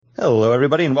Hello,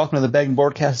 everybody, and welcome to the Bag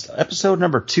Broadcast, episode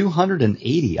number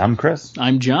 280. I'm Chris.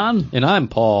 I'm John. And I'm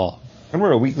Paul. And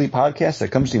we're a weekly podcast that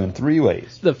comes to you in three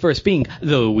ways. The first being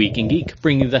The Week in Geek,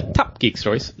 bringing the top geek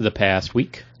stories of the past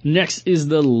week. Next is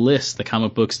the list, the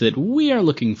comic books that we are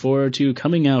looking forward to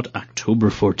coming out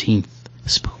October 14th.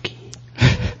 Spooky.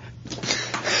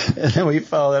 And then we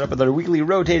follow that up with our weekly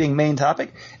rotating main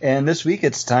topic. And this week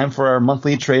it's time for our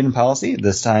monthly trade and policy.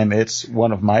 This time it's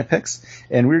one of my picks.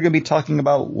 And we're going to be talking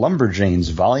about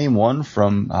Lumberjanes, Volume 1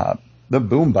 from the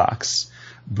Boombox.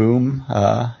 Boom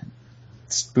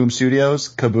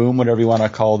Studios, Kaboom, whatever you want to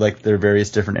call like their various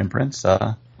different imprints.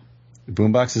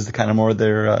 Boombox is the kind of more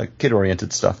their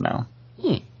kid-oriented stuff now.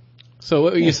 So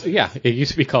it used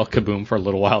to be called Kaboom for a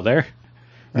little while there.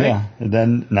 Right? Yeah, and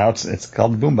then now it's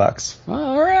called Boombox.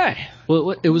 All right.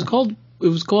 Well, it was called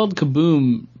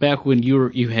Kaboom back when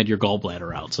you had your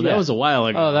gallbladder out. So that was a while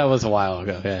ago. Oh, that was a while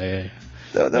ago. Yeah.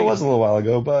 That was a little while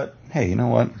ago, but hey, you know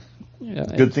what? Yeah,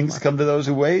 good things come to those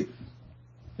who wait.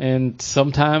 And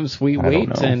sometimes we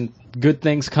wait, and good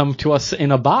things come to us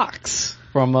in a box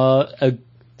from a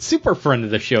super friend of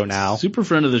the show now. Super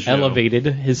friend of the show. Elevated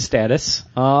his status.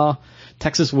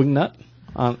 Texas Wingnut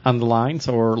on the lines,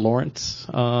 or Lawrence.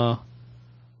 Nope.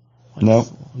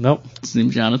 His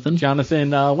name's Jonathan.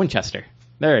 Jonathan Winchester.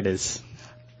 There it is.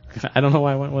 I don't know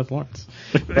why I went with Lawrence.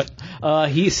 But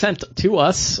he sent to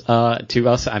us,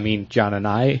 I mean John and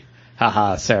I.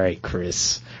 Haha, sorry,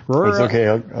 Chris. It's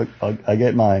okay, I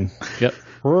get mine. Yep.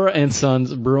 Rohrer and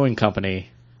Sons Brewing Company,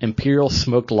 Imperial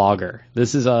Smoked Lager.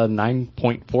 This is a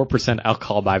 9.4%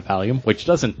 alcohol by volume, which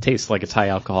doesn't taste like it's high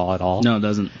alcohol at all. No, it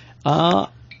doesn't.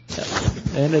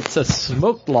 And it's a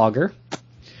smoked lager,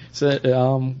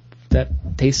 so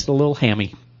that tastes a little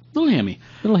hammy. Little hammy.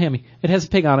 It has a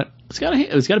pig on it. It's got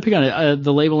a pig on it.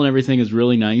 The label and everything is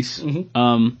really nice.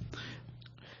 Mm-hmm.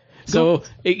 So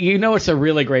it's a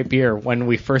really great beer when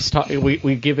we first talk.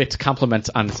 We give it compliments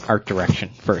on its art direction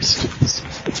first.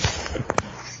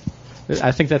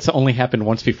 I think that's only happened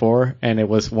once before, and it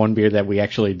was one beer that we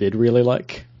actually did really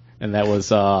like, and that was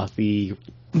the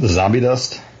Zombie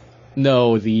Dust.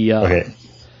 No, the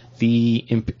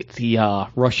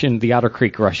Russian, the Otter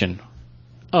Creek Russian.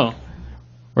 Oh,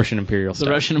 Russian Imperial Stout.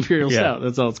 The Russian Imperial Stout.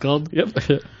 That's all it's called.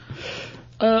 Yep.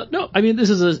 No, I mean this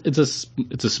is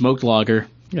it's a smoked lager.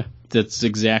 Yeah, that's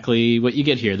exactly what you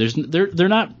get here. They're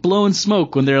not blowing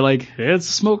smoke when they're like, hey, it's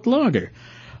a smoked lager.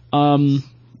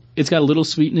 It's got a little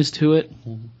sweetness to it.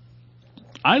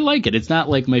 I like it. It's not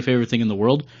like my favorite thing in the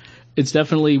world. It's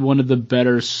definitely one of the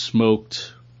better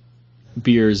smoked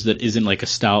beers that isn't like a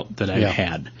stout that I've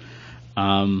had.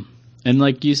 And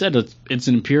like you said, it's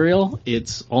an Imperial.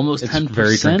 It's almost 10%. It's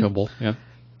very drinkable. Yeah.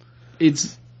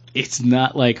 It's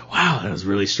not like, wow, that was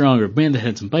really strong, or man, that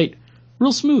had some bite.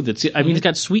 Real smooth. It's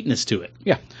got sweetness to it.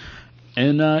 Yeah.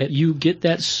 And you get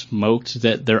that smoked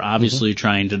that they're obviously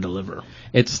trying to deliver.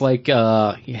 It's like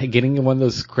getting one of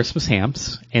those Christmas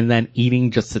hams and then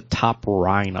eating just the top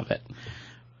rind of it.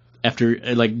 After,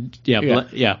 blending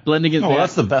it. Oh,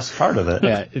 that's the best part of it.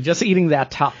 Yeah, just eating that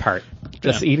top part.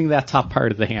 Eating that top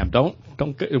part of the ham. Don't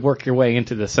work your way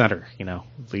into the center,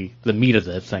 the meat of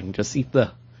the thing. Just eat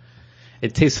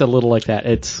it tastes a little like that.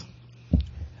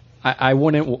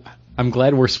 I'm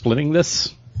glad we're splitting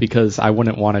this, because I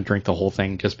wouldn't want to drink the whole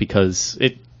thing just because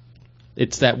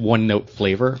it's that one note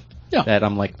flavor that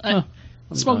I'm like,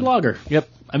 smoked lager. Yep.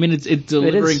 I mean,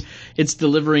 it's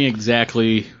delivering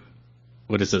exactly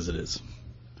what it says it is.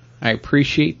 I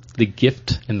appreciate the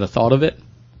gift and the thought of it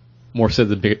more so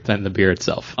than the beer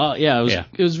itself.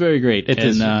 It was very great. It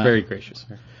is very gracious.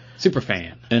 Super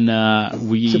fan. And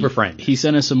super friend. He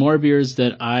sent us some more beers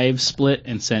that I've split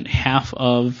and sent half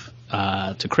of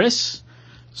to Chris.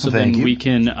 So then we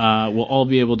can we'll all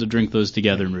be able to drink those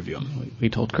together and review them. We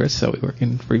told Chris that we were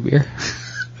getting free beer.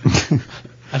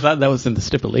 I thought that was in the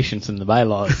stipulations in the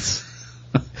bylaws.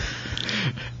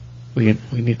 We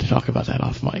need to talk about that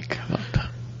off mic.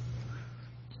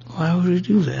 Why would we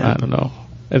do that? I don't know.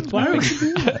 Why would you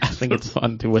do that? I think it's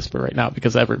fun to whisper right now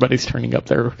because everybody's turning up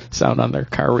their sound on their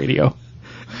car radio.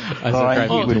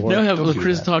 Now have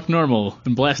Chris talk normal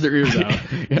and blast their ears out.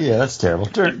 Yeah, that's terrible.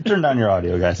 Turn down your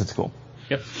audio, guys. It's cool.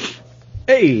 Yep.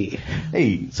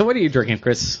 Hey. So what are you drinking,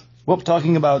 Chris? Well,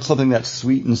 talking about something that's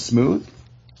sweet and smooth,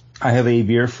 I have a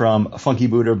beer from Funky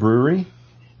Buddha Brewery,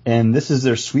 and this is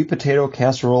their Sweet Potato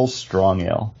Casserole Strong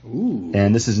Ale. Ooh.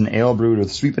 And this is an ale brewed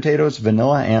with sweet potatoes,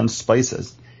 vanilla, and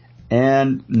spices.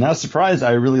 And not surprised,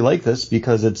 I really like this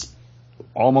because it's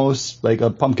almost like a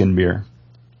pumpkin beer.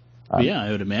 Yeah,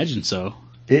 I would imagine so.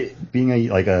 It being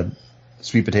a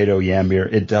sweet potato yam beer,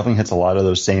 it definitely hits a lot of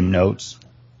those same notes.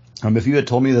 If you had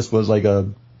told me this was like a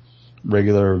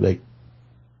regular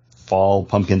fall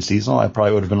pumpkin seasonal, I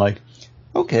probably would have been like,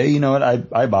 okay, you know what,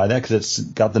 I buy that because it's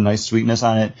got the nice sweetness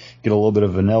on it, get a little bit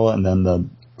of vanilla, and then the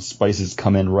spices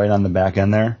come in right on the back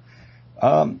end there.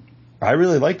 I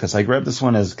really like this. I grabbed this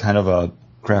one as kind of a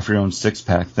craft your own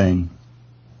 6-pack thing.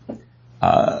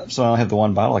 So I only have the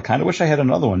one bottle. I kind of wish I had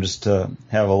another one just to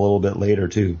have a little bit later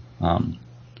too. 8%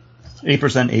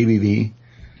 ABV,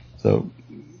 so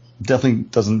definitely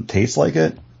doesn't taste like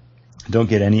it. Don't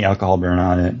get any alcohol burn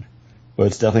on it, but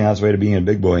it's definitely on its way to being a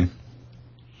big boy.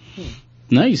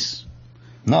 Nice.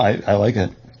 No, I like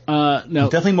it. No,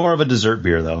 Definitely more of a dessert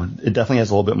beer though. It definitely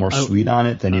has a little bit more sweet on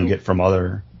it than you get from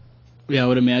other. Yeah, I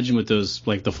would imagine with those,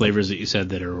 like the flavors that you said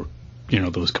that are,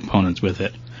 those components with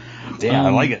it. Yeah, I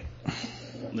like it.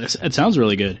 It sounds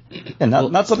really good. And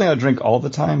not something I drink all the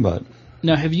time, but.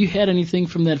 Now, have you had anything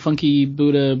from that Funky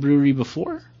Buddha brewery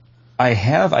before? I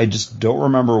have. I just don't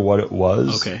remember what it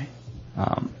was. Okay.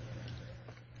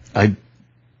 I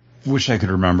wish I could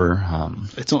remember.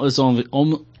 It's only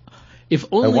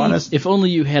if only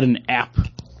you had an app.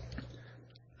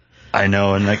 I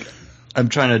know, and I'm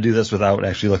trying to do this without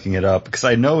actually looking it up because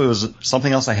I know it was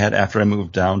something else I had after I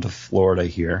moved down to Florida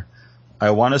here.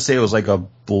 I want to say it was like a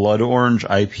blood orange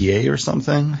IPA or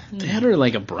something. That or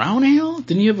like a brown ale?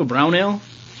 Didn't you have a brown ale?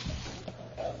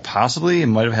 Possibly. It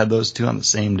might have had those two on the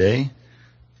same day.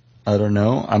 I don't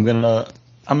know. I'm gonna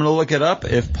look it up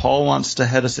if Paul wants to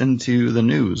head us into the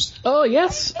news. Oh,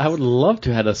 yes. I would love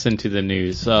to head us into the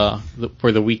news.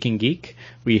 For the Week in Geek,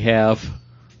 we have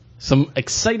some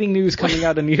exciting news coming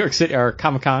out of New York City, or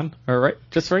Comic-Con, or right?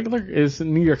 Just regular? Is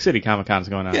New York City Comic-Con's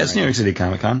going on? Yeah, it's right? New York City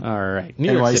Comic-Con. All right.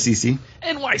 New York NYCC. City.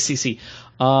 NYCC.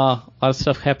 A lot of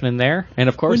stuff happening there. And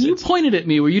of course, when you pointed at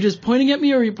me, were you just pointing at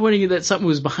me or were you pointing at something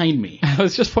was behind me? I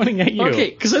was just pointing at you. Okay,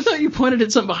 because I thought you pointed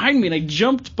at something behind me and I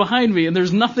jumped behind me and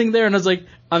there's nothing there and I was like,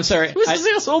 I'm sorry. what's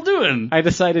this asshole doing? I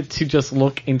decided to just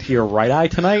look into your right eye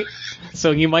tonight,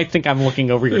 so you might think I'm looking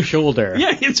over your shoulder.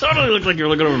 Yeah, you totally look like you're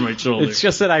looking over my shoulder. It's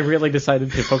just that I really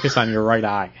decided to focus on your right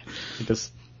eye.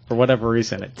 Just for whatever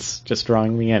reason, it's just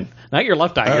drawing me in. Not your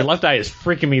left eye. Your left eye is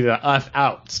freaking me the F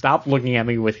out. Stop looking at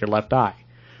me with your left eye.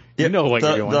 You know what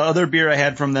you're doing. The other beer I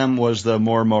had from them was the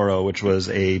Moro, which was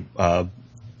a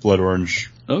blood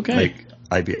orange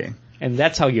IPA. And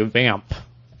that's how you vamp.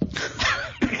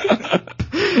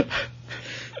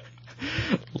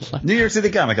 New York City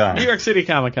Comic-Con. New York City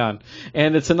Comic-Con.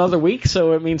 And it's another week,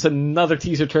 so it means another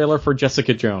teaser trailer for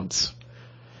Jessica Jones.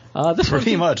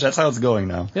 Pretty much. That's how it's going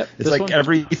now. Yep, it's like one,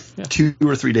 every 2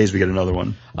 or 3 days we get another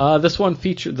one. The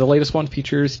latest one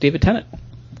features David Tennant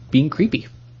being creepy,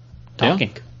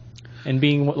 talking, and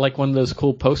being like one of those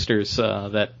cool posters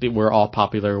that were all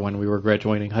popular when we were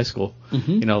graduating high school.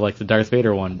 Mm-hmm. Like the Darth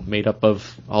Vader one, made up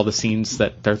of all the scenes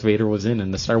that Darth Vader was in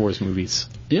the Star Wars movies.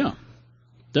 Yeah.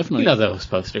 Definitely. You know those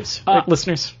posters,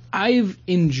 listeners. I've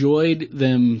enjoyed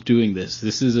them doing this.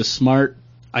 This is a smart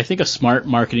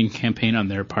marketing campaign on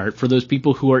their part for those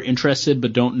people who are interested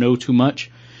but don't know too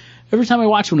much. Every time I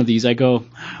watch one of these, I go,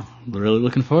 I'm really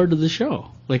looking forward to the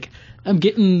show. Like, I'm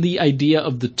getting the idea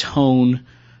of the tone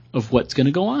of what's going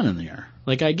to go on in there.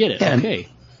 Like, I get it. Yeah, okay.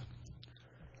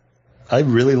 I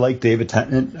really like David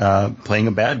Tennant playing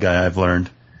a bad guy, I've learned.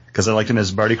 Because I liked him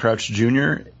as Barty Crouch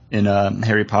Jr. in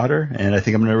Harry Potter, and I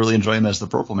think I'm going to really enjoy him as the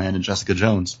Purple Man in Jessica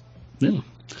Jones. Yeah.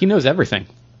 He knows everything.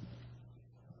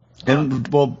 And,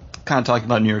 well, kind of talking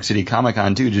about New York City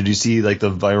Comic-Con, too, did you see, like,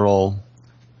 the viral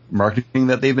marketing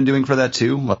that they've been doing for that,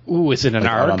 too? Ooh, is it an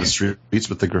out ARG? on the streets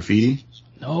with the graffiti?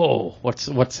 No.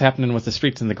 What's happening with the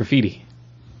streets and the graffiti?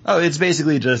 Oh, it's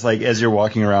basically just, like, as you're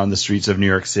walking around the streets of New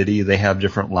York City, they have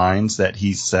different lines that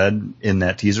he said in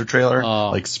that teaser trailer,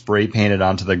 like, spray painted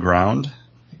onto the ground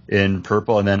in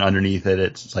purple, and then underneath it,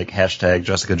 it's, like, hashtag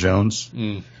Jessica Jones.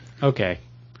 Okay.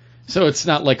 So it's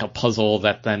not like a puzzle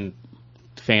that then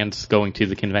fans going to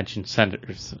the convention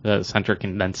center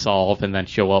can then solve and then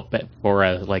show up for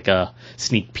a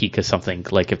sneak peek of something,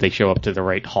 like if they show up to the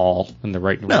right hall and the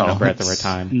right number at the right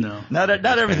time. No. Not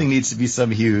everything needs to be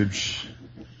some huge...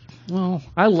 Well,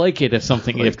 I like it if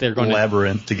something, if they're going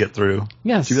labyrinth to get through.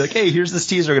 Yes. To be like, hey, here's this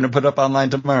teaser we're going to put up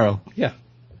online tomorrow. Yeah.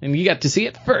 And you got to see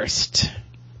it first.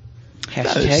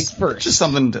 Hashtag first. Just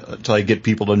something to like get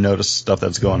people to notice stuff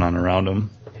that's going on around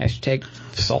them. Hashtag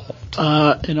solved.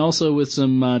 And also with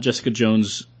some Jessica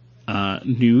Jones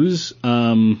news,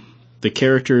 the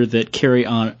character that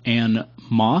Carrie-Anne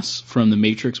Moss from The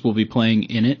Matrix will be playing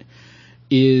in it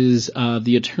is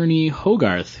the attorney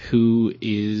Hogarth, who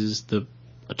is the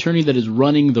attorney that is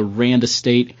running the Rand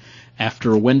estate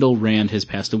after Wendell Rand has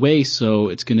passed away. So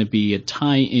it's going to be a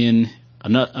tie-in,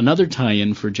 another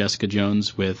tie-in for Jessica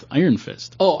Jones with Iron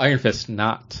Fist. Oh, Iron Fist,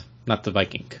 not the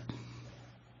Viking.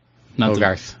 Not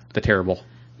Hogarth, the terrible.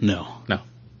 No.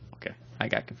 Okay, I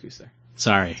got confused there.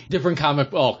 Sorry. Different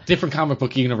comic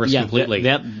book universe completely.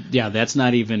 That's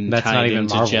not even That's tied not even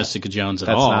into Marvel. Jessica Jones at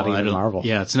That's all. not even I don't- Marvel.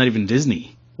 Yeah, it's not even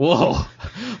Disney. Whoa.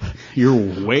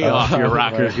 You're way off your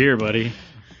rocker here, buddy.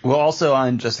 Well, also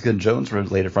on Jessica Jones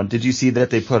related front, did you see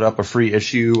that they put up a free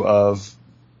issue of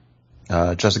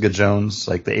Jessica Jones,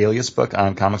 like the Alias book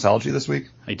on Comixology this week?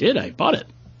 I did. I bought it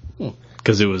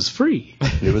because it was free.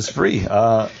 It was free.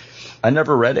 I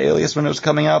never read Alias when it was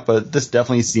coming out, but this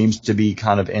definitely seems to be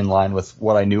kind of in line with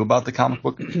what I knew about the comic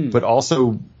book, but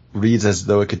also reads as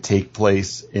though it could take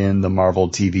place in the Marvel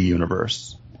TV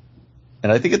universe.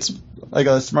 And I think it's like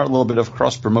a smart little bit of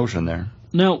cross-promotion there.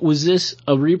 Now, was this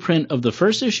a reprint of the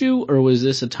first issue, or was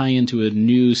this a tie-in to a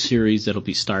new series that'll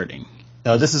be starting?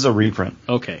 This is a reprint.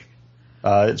 Okay.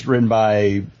 It's written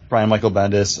by Brian Michael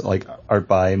Bendis, like art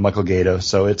by Michael Gato,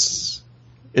 so it's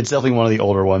definitely one of the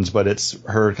older ones, but it's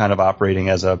her kind of operating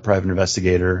as a private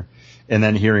investigator and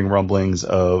then hearing rumblings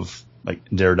of like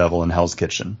Daredevil and Hell's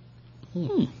Kitchen.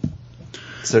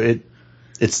 So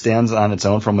it stands on its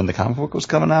own from when the comic book was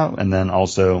coming out, and then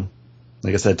also,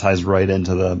 like I said, ties right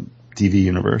into the TV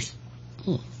universe.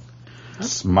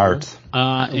 Smart.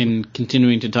 And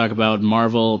continuing to talk about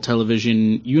Marvel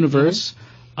Television Universe,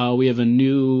 we have a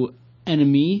new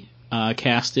enemy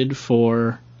casted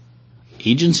for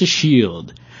Agents of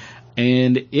S.H.I.E.L.D.,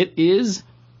 and it is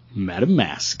Madam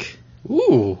Mask.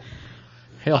 Ooh.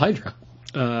 Hail Hydra.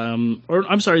 Or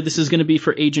I'm sorry, this is going to be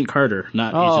for Agent Carter,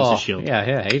 not Agents of S.H.I.E.L.D.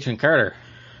 Yeah, Agent Carter.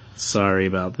 Sorry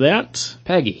about that.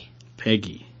 Peggy.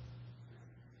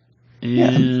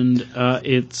 And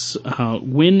it's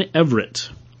Wynn Everett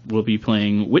will be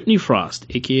playing Whitney Frost,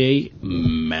 a.k.a.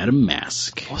 Madam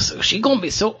Mask. Oh, so she gonna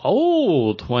be so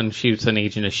old when she's an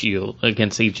Agent of S.H.I.E.L.D.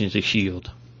 against Agents of S.H.I.E.L.D.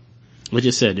 I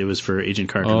just said it was for Agent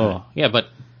Carter. Oh, yeah, but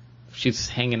she's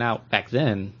hanging out back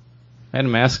then.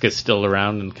 Madam Mask is still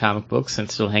around in comic books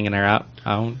and still hanging out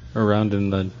around in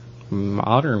the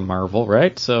modern Marvel,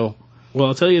 right? So, Well,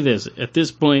 I'll tell you this. At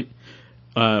this point,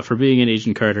 for being an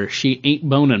Agent Carter, she ain't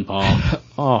boning, Paul.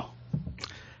 oh,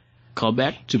 Call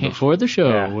back to before the show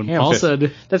yeah, when Paul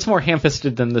said that's more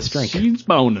ham-fisted than this drink. she's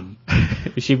boning.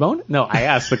 Is she boning? No, I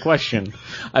asked the question.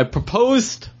 I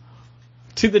proposed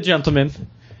to the gentleman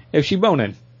if she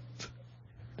boning.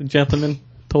 The gentleman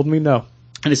told me no.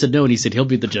 And I said no, and he said he'll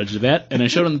be the judge of that. And I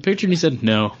showed him the picture, and he said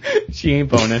no, She ain't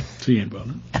boning. she ain't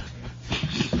boning.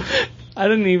 I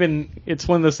didn't even. It's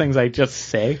one of those things I just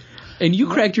say. And you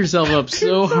cracked yourself up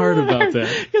so hard about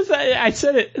that. Because I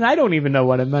said it, and I don't even know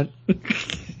what it meant.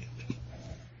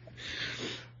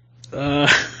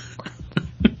 It's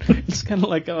kind of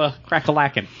like a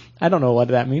crack-a-lackin'. I don't know what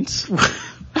that means.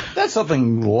 That's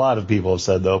something a lot of people have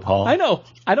said, though, Paul. I know.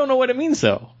 I don't know what it means,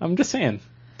 though. I'm just saying.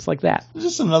 It's like that. It's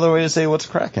just another way to say what's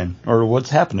cracking or what's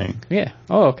happening. Yeah.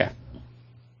 Oh, okay.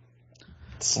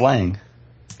 Slang.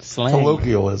 Slang.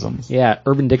 Colloquialisms. Yeah,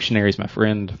 Urban Dictionary's my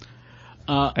friend.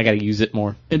 I gotta use it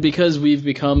more. And because we've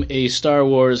become a Star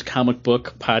Wars comic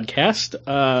book podcast,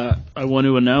 I want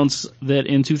to announce that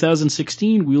in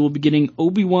 2016 we will be getting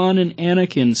Obi-Wan and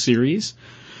Anakin series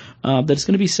that's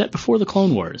going to be set before the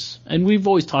Clone Wars. And we've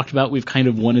always talked about, we've kind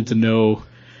of wanted to know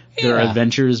their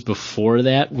adventures before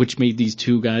that, which made these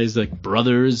two guys like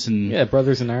brothers. And Yeah,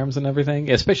 brothers in arms and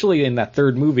everything. Especially in that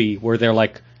third movie where they're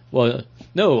like, well,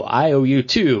 no, I owe you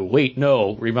too. Wait,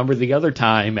 no, remember the other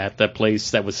time at the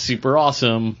place that was super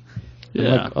awesome?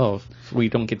 Yeah. Like, oh, we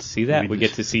don't get to see that. We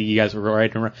get to see you guys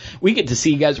riding around. We get to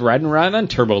see you guys riding around on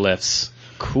turbo lifts.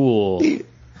 Cool. I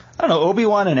don't know,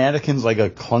 Obi-Wan and Anakin's like a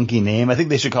clunky name. I think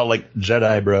they should call it like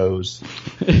Jedi Bros.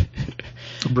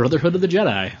 Brotherhood of the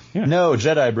Jedi. Yeah. No,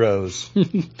 Jedi Bros.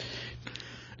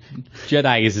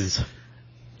 Jedis.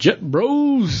 Jet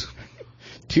Bros.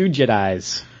 Two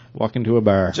Jedis walk into a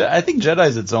bar. I think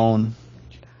Jedi's its own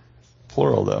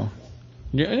plural, though.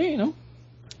 Yeah, you know,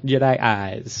 Jedi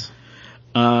eyes.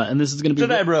 And this is going to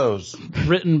be Jedi Bros.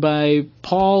 written by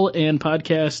Paul and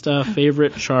podcast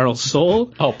favorite Charles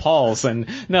Soule. Oh, Paul's and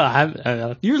no,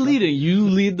 I'm. You're leading. You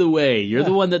lead the way. You're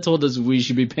the one that told us we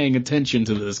should be paying attention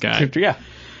to this guy. Yeah.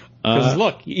 Because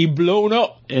look, he blown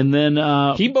up. And then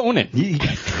He boning.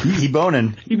 He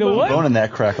boning. You know what? Boning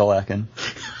that crack-a-lackin'.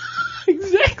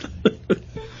 Exactly.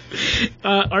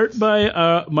 Art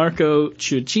by Marco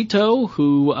Ciucito,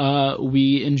 who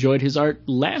we enjoyed his art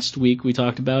last week. We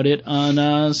talked about it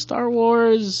on Star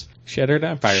Wars Shattered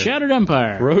Empire. Shattered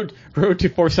Empire. Road to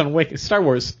Force Unawakened. Star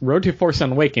Wars Road to Force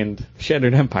Unawakened.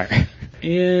 Shattered Empire.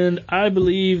 And I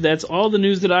believe that's all the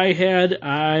news that I had.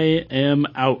 I am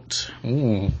out.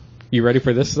 You ready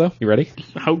for this, though? You ready?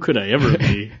 How could I ever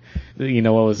be? You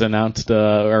know what was announced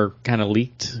or kind of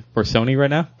leaked for Sony right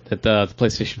now? That the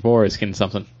PlayStation 4 is getting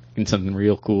something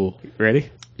real cool. You ready?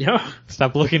 Yeah.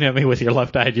 Stop looking at me with your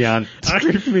left eye, John. It's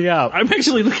creeping me out. I'm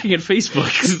actually looking at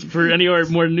Facebook for any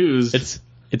more news.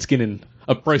 It's getting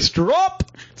a price drop.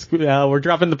 We're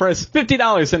dropping the price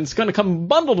 $50, and it's going to come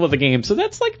bundled with a game. So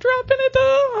that's like dropping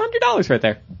it $100 right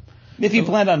there. If you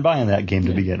planned on buying that game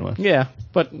to begin with. Yeah,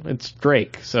 but it's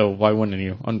Drake, so why wouldn't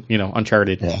you?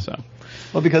 Uncharted. Yeah. So.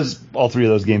 Well, because all three of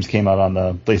those games came out on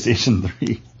the PlayStation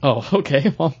 3. Oh,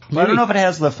 okay. Well, I don't know if it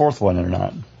has the fourth one or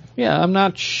not. Yeah, I'm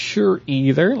not sure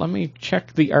either. Let me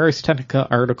check the Ars Technica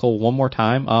article one more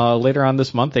time. Later on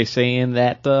this month, they're saying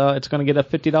that it's going to get a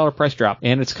 $50 price drop,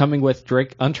 and it's coming with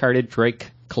Uncharted Drake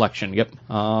Collection. Yep.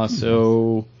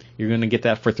 So you're going to get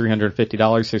that for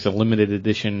 $350. There's a limited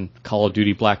edition Call of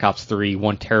Duty Black Ops 3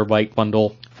 1 terabyte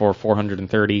bundle for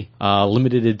 $430.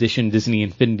 Limited edition Disney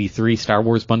Infinity 3 Star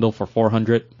Wars bundle for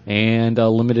 $400, and a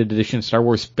limited edition Star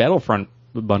Wars Battlefront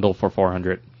bundle for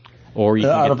 $400. Or you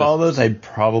can out of all those, I'd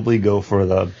probably go for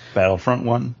the Battlefront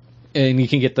one. And you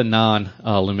can get the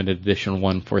non-limited edition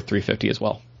one for $350 as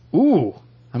well. Ooh,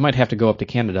 I might have to go up to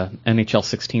Canada. NHL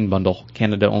 16 bundle,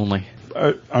 Canada only.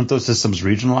 Aren't those systems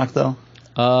region locked though?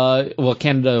 Well,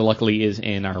 Canada luckily is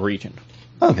in our region.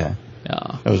 Okay.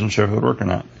 I wasn't sure if it would work or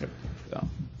not. So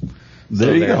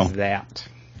there you go. That.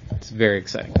 It's very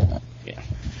exciting. Yeah.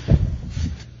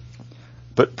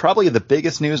 But probably the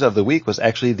biggest news of the week was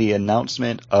actually the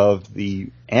announcement of the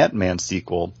Ant-Man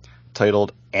sequel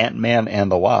titled Ant-Man and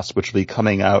the Wasp, which will be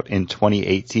coming out in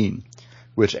 2018,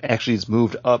 which actually has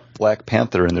moved up Black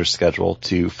Panther in their schedule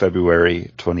to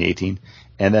February 2018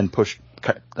 and then pushed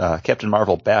Captain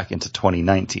Marvel back into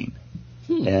 2019.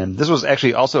 And this was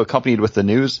actually also accompanied with the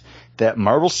news that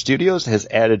Marvel Studios has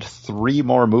added 3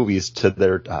 more movies to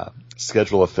their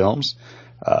schedule of films.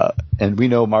 And we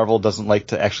know Marvel doesn't like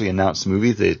to actually announce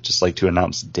movies. They just like to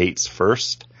announce dates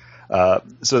first.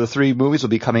 So the 3 movies will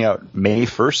be coming out May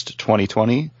 1st,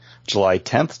 2020, July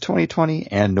 10th, 2020,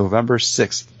 and November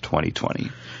 6th, 2020.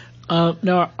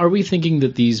 Now, are we thinking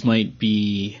that these might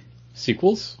be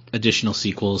sequels? Additional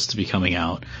sequels to be coming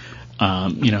out?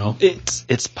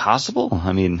 It's possible.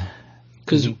 I mean,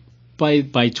 because by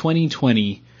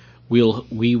 2020,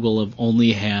 we will have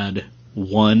only had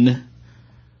one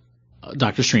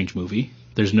Doctor Strange movie.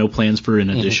 There's no plans for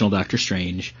an additional Doctor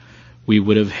Strange. We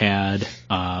would have had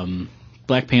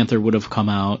Black Panther would have come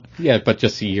out. Yeah, but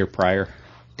just a year prior.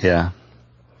 Yeah.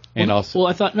 And I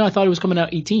thought it was coming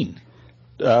out 18.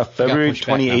 February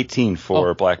 2018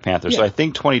 for Black Panther. Yeah. So I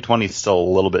think 2020 is still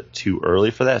a little bit too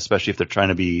early for that, especially if they're trying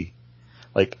to be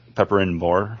like pepper in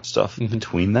more stuff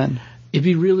between then. It'd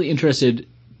be really interested,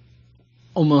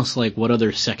 almost like what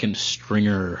other second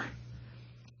stringer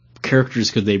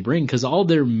characters could they bring? Because all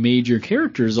their major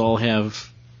characters all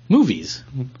have movies.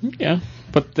 Yeah,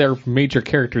 but they're major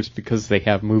characters because they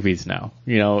have movies now.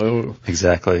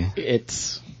 Exactly.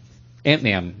 It's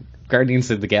Ant-Man, Guardians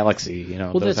of the Galaxy.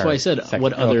 Well, that's why I said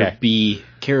what other B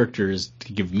characters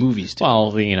to give movies to.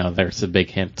 Well, there's a big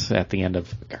hint at the end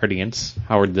of Guardians.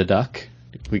 Howard the Duck.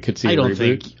 We could see. I don't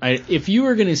think. If you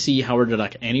were going to see Howard the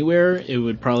Duck anywhere, it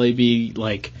would probably be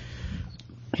like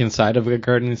inside of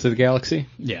Guardians of the Galaxy.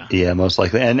 Yeah, most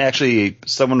likely. And actually,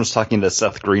 someone was talking to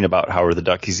Seth Green about Howard the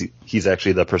Duck. He's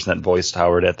actually the person that voiced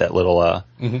Howard at that little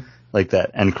like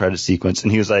that end credit sequence,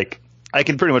 and he was like, I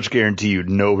can pretty much guarantee you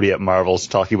nobody at Marvel's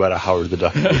talking about a Howard the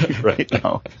Duck movie right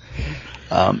now.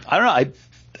 I don't know.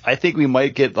 I think we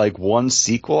might get like one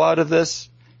sequel out of this,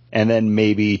 and then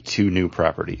maybe 2 new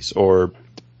properties or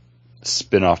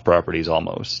spin-off properties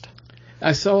almost.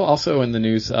 I saw also in the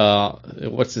news,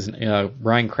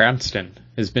 Bryan Cranston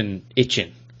has been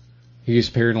itching. He's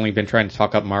apparently been trying to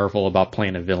talk up Marvel about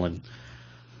playing a villain.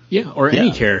 Yeah, or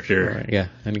any character. Yeah,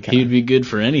 he would be good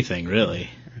for anything, really.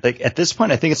 Like at this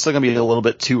point, I think it's still going to be a little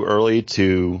bit too early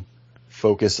to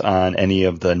focus on any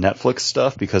of the Netflix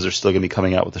stuff because they're still going to be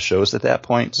coming out with the shows at that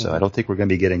point. So I don't think we're going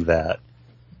to be getting that.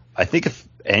 I think if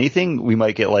anything, we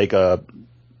might get like a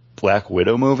Black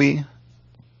Widow movie.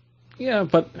 Yeah,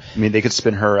 but I mean, they could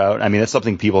spin her out. I mean, that's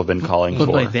something people have been calling for.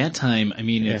 But by that time, I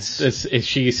mean, is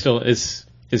she still is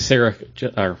Sarah?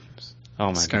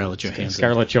 Scarlett Johansson.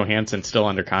 Scarlett Johansson still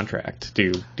under contract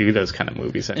to do those kind of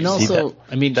movies. And also,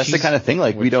 I mean, that's the kind of thing.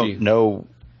 Like, we don't know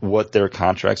what their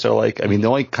contracts are like. I mean, the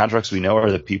only contracts we know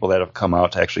are the people that have come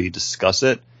out to actually discuss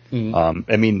it.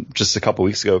 I mean, just a couple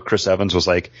weeks ago, Chris Evans was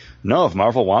like, "No, if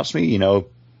Marvel wants me,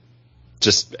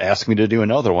 just ask me to do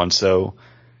another one." So,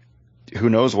 who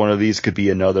knows? One of these could be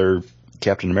another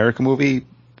Captain America movie.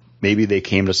 Maybe they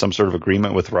came to some sort of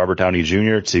agreement with Robert Downey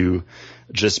Jr. to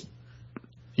just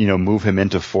move him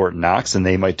into Fort Knox, and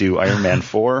they might do Iron Man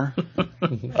 4.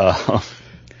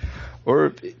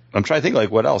 Or I'm trying to think,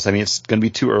 like, what else? I mean, it's going to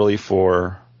be too early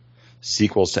for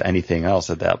sequels to anything else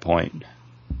at that point.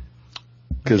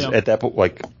 Because at that point,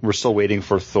 like, we're still waiting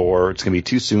for Thor. It's going to be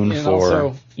too soon for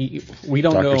also, we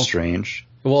don't Doctor know. Strange.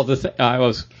 Well,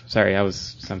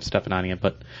 I'm stepping on you,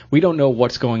 but we don't know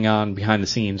what's going on behind the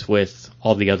scenes with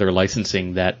all the other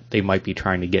licensing that they might be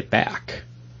trying to get back.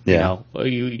 Yeah.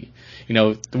 They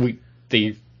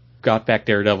got back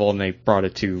Daredevil and they brought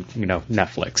it to,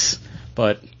 Netflix.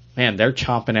 But, man, they're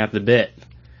chomping at the bit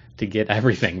to get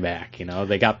everything back.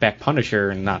 They got back Punisher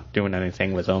and not doing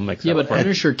anything with them. Yeah, but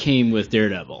Punisher came with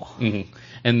Daredevil. Mm-hmm.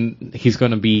 And he's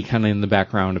going to be kind of in the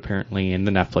background, apparently, in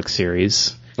the Netflix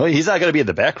series. Well, he's not going to be in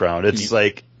the background. It's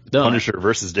like Punisher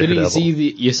versus Daredevil.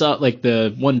 Did you saw, like,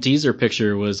 the one teaser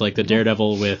picture was, like, the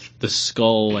Daredevil with the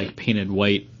skull, like, painted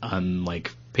white on,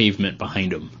 like, pavement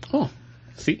behind him. Oh.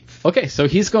 See? Okay, so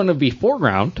he's going to be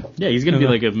foreground. Yeah, he's going to be,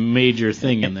 like, a major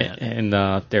thing in that. And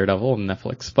Daredevil and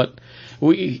Netflix. But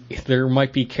there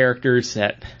might be characters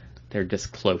that they're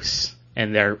just close.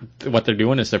 And what they're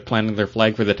doing is they're planting their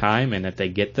flag for the time, and if they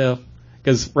get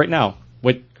because right now,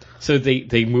 so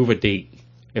they move a date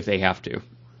if they have to.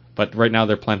 But right now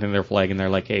they're planting their flag, and they're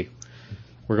like, hey,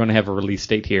 we're going to have a release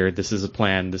date here. This is a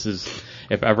plan.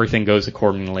 If everything goes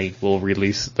accordingly, we'll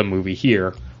release the movie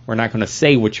here. We're not going to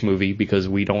say which movie because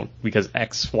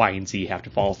X, Y, and Z have to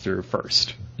follow through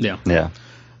first. Yeah. Yeah.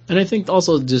 And I think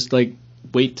also just, like,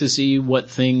 wait to see what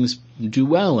things do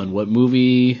well and what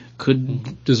movie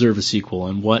could deserve a sequel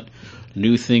and what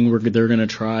new thing they're going to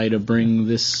try to bring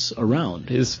this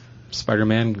around. Is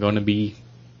Spider-Man going to be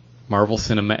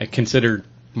considered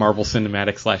Marvel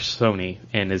Cinematic / Sony,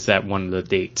 and is that one of the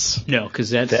dates? No,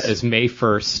 because that is May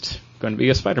 1st going to be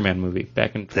a Spider-Man movie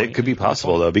back in 2020. That could be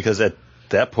possible, though, because at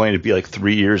that point it'd be like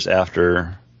 3 years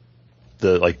after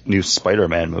the new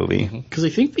Spider-Man movie. Because I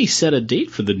think they set a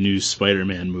date for the new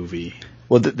Spider-Man movie.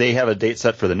 Well, they have a date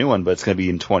set for the new one, but it's going to be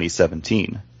in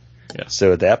 2017. Yeah.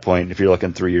 So at that point, if you're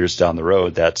looking 3 years down the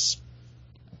road, that's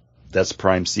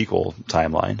prime sequel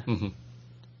timeline. Mm-hmm.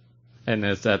 And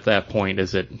at that point,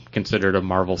 is it considered a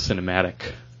Marvel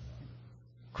Cinematic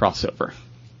crossover?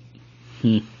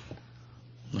 I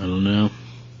don't know.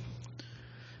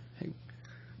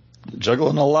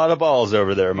 Juggling a lot of balls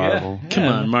over there, Marvel. Yeah. Come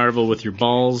on, Marvel, with your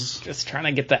balls. Just trying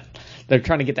to get that. They're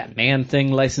trying to get that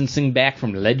Man-Thing licensing back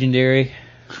from Legendary.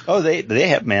 Oh, they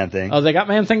have Man-Thing. Oh, they got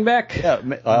Man-Thing back?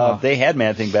 Yeah, they had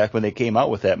Man-Thing back when they came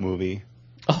out with that movie.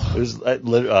 Oh. It was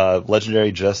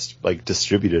Legendary just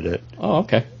distributed it. Oh,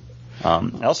 okay.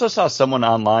 I also saw someone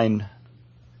online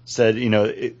said,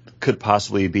 it could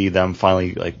possibly be them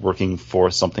finally working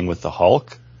for something with the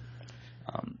Hulk.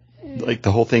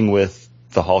 The whole thing with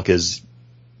the Hulk is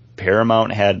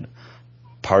Paramount had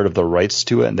part of the rights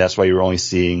to it, and that's why you're only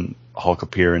seeing Hulk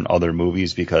appear in other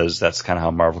movies, because that's kind of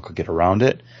how Marvel could get around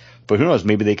it. But who knows?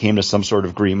 Maybe they came to some sort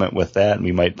of agreement with that, and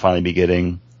we might finally be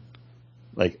getting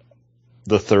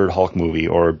the third Hulk movie,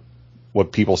 or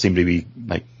what people seem to be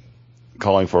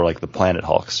calling for, the Planet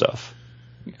Hulk stuff.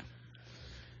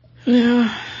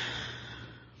 Yeah.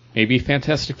 Maybe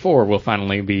Fantastic Four will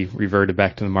finally be reverted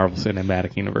back to the Marvel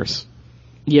Cinematic Universe.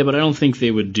 Yeah, but I don't think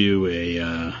they would do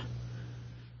I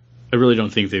really don't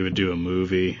think they would do a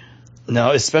movie.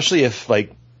 No, especially if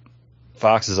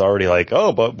Fox is already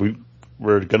but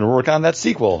we're going to work on that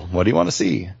sequel. What do you want to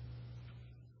see?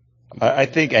 I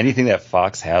think anything that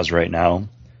Fox has right now,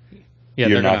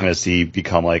 you're not going to see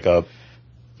become a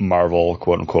Marvel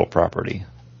quote unquote property.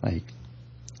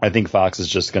 I think Fox is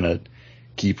just going to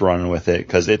keep running with it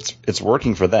because it's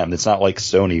working for them. It's not like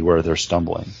Sony where they're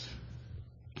stumbling.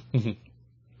 Mm-hmm.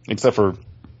 Except for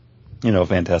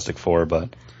Fantastic Four,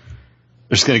 but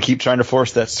they're just going to keep trying to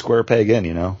force that square peg in,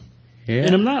 Yeah.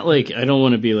 And I'm not I don't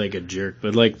want to be a jerk,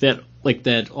 but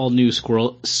that all new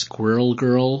Squirrel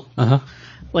Girl. Uh-huh.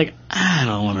 I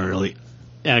don't want to really.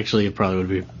 Actually, it probably would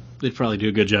be. They'd probably do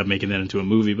a good job making that into a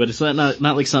movie, but it's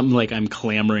not something I'm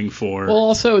clamoring for. Well,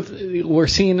 also we're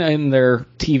seeing in their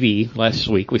TV last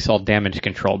week we saw Damage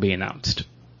Control be announced.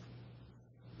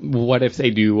 What if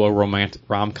they do a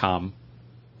rom-com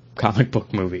comic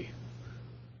book movie?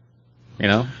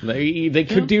 They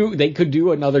could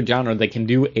do another genre. They can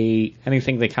do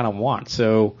anything they kind of want.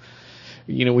 So,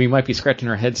 we might be scratching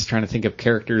our heads trying to think of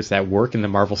characters that work in the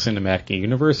Marvel Cinematic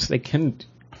Universe. They can,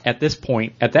 at that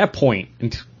point,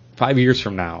 in 5 years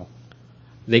from now,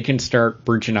 they can start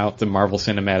branching out the Marvel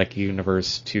Cinematic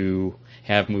Universe to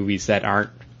have movies that aren't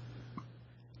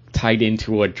tied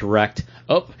into a direct,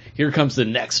 here comes the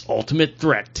next ultimate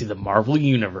threat to the Marvel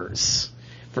Universe.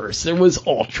 First there was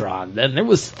Ultron, then there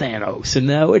was Thanos, and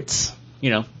now it's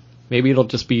maybe it'll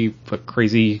just be for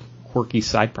crazy, quirky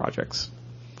side projects.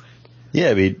 Yeah,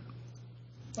 I mean,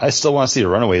 I still want to see a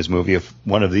Runaways movie. If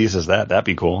one of these is that'd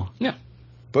be cool. Yeah.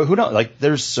 But who knows? Like,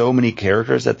 there's so many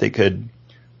characters that they could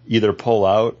either pull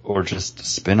out or just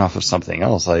spin off of something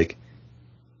else. Like,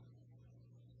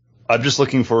 I'm just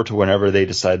looking forward to whenever they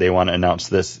decide they want to announce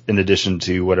this, in addition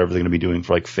to whatever they're going to be doing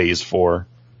for like Phase 4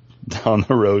 down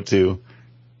the road too.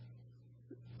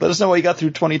 Let us know what you got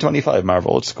through 2025,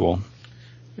 Marvel. It's cool.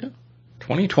 Yeah.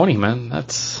 2020, man.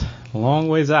 That's a long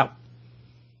ways out.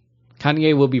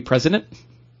 Kanye will be president.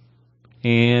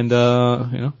 And,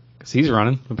 because he's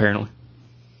running, apparently,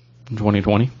 in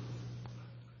 2020.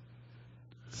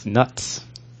 It's nuts.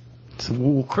 It's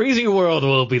a crazy world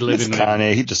we'll be living in. It's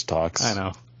Kanye. He just talks. I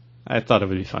know. I thought it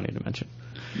would be funny to mention.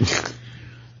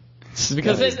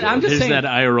 Because I'm just There's saying that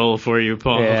eye roll for you,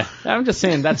 Paul. Yeah, I'm just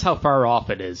saying that's how far off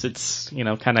it is. It's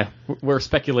kind of we're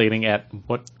speculating at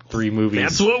what 3 movies.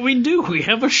 That's what we do. We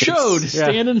have a show to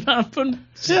stand up and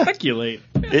speculate.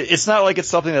 It's not like it's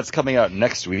something that's coming out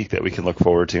next week that we can look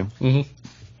forward to. Mm-hmm.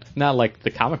 Not like the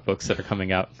comic books that are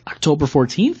coming out. October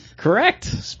 14th? Correct.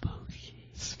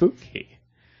 Spooky,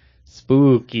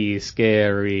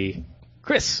 scary.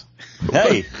 Chris,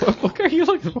 Hey, what are you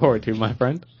looking forward to, my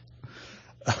friend?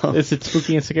 Is it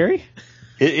spooky and scary?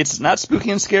 it's not spooky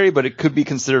and scary, but it could be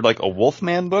considered like a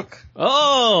Wolfman book.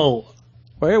 Oh,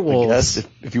 werewolves. I guess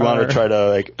if you want to try to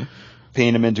like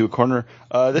paint him into a corner.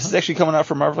 This is actually coming out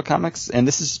from Marvel Comics, and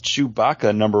this is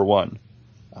Chewbacca #1.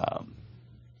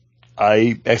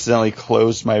 I accidentally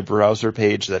closed my browser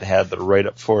page that had the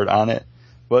write-up for it on it,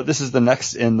 but this is the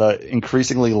next in the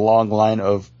increasingly long line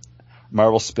of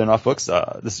Marvel spin-off books.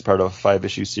 This is part of a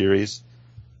 5-issue series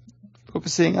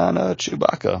focusing on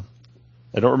Chewbacca.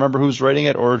 I don't remember who's writing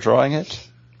it or drawing it.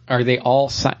 Are they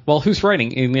all well, who's writing?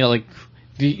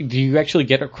 Do you actually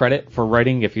get a credit for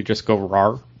writing if you just go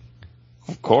RAR?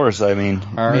 Of course, I mean...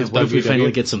 What if we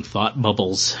finally get some thought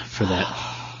bubbles for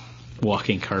that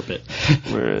walking carpet?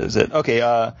 Where is it?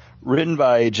 Okay, written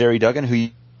by Jerry Duggan, who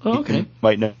you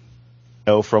might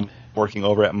know from working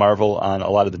over at Marvel on a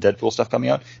lot of the Deadpool stuff coming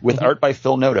out, with art by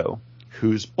Phil Noto,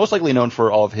 who's most likely known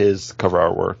for all of his cover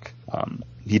artwork.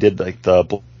 He did like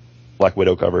the Black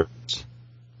Widow covers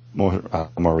more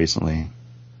recently.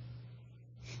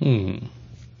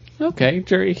 Okay,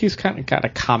 Jerry, he's kind of got a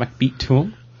comic beat to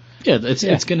him. Yeah,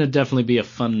 it's going to definitely be a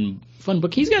fun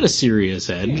book. He's got a serious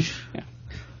edge.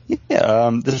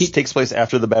 Yeah, this takes place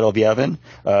after the Battle of Yavin.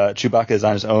 Chewbacca is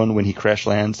on his own when he crash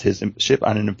lands his ship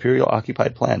on an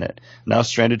Imperial-occupied planet. Now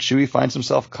stranded, Chewie finds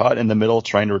himself caught in the middle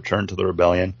trying to return to the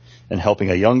rebellion and helping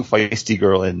a young, feisty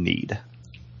girl in need.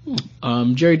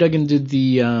 Jerry Duggan did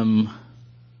the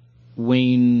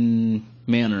Wayne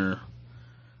Manor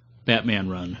Batman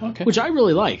run, which I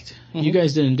really liked. You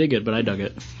guys didn't dig it, but I dug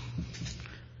it.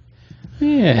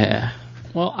 Yeah.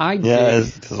 Well, I did. Yeah,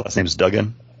 his last name's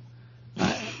Duggan.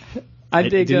 I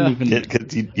dig.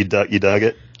 You dug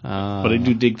it? But I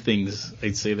do dig things.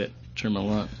 I'd say that term a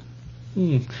lot.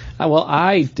 Well,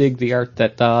 I dig the art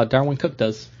that Darwin Cook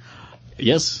does.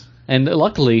 Yes. And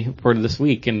luckily for this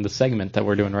week in the segment that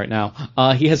we're doing right now,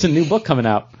 he has a new book coming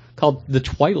out called The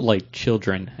Twilight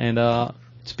Children. And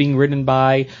it's being written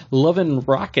by Love and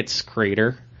Rockets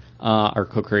creator, or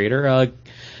co-creator,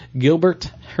 Gilbert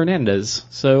Hernandez.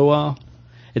 So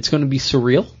it's going to be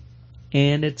surreal.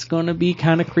 And it's going to be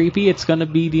kind of creepy. It's going to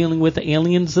be dealing with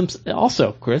aliens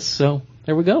also, Chris. So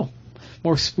there we go.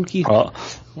 More spooky.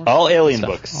 All alien stuff.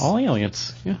 books. All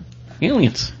aliens. Yeah.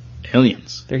 Aliens.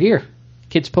 Aliens. They're here.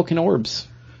 Kids poking orbs.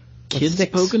 Kids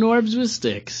sticks. poking orbs with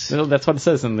sticks. Well, that's what it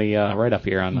says in the write-up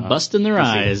here. On busting their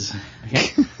eyes.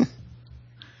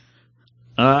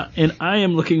 And I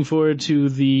am looking forward to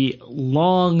the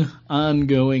long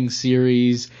ongoing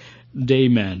series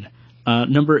Daymen.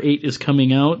 Number 8 is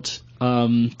coming out.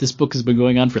 This book has been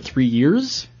going on for 3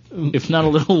 years, if not a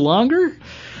little longer.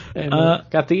 And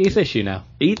got the 8th issue now.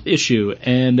 8th issue,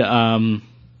 and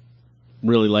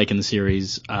really liking the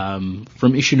series.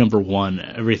 From issue number 1,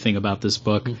 everything about this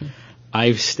book,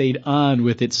 I've stayed on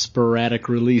with its sporadic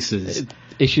releases.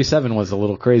 Issue 7 was a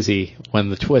little crazy when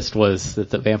the twist was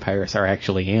that the vampires are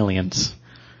actually aliens.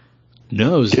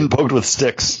 No, Getting poked with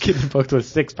sticks. Getting poked with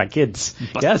sticks by kids.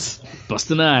 Yes.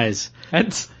 Busting eyes.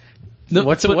 That's...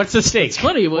 What's the stake? It's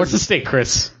funny. What's the stake,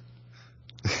 Chris?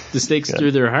 The stakes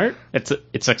through their heart? It's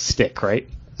a stick, right?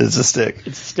 It's a stick.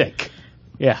 It's a stick.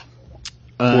 Yeah.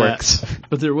 Works.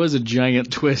 But there was a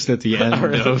giant twist at the end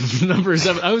of number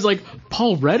 7. I was like,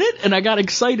 Paul read it? And I got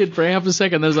excited for half a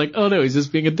second. I was like, oh no, he's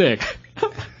just being a dick.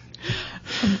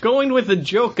 I'm going with a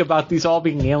joke about these all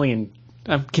being alien.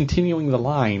 I'm continuing the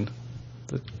line.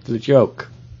 The joke.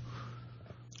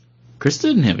 Chris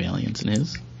didn't have aliens in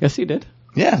his. Yes, he did.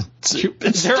 Yeah. They're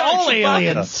all Chewbacca.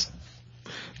 aliens.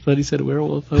 Thought he said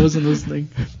werewolf. I wasn't listening.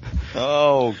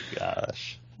 Oh,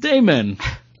 gosh. Damon,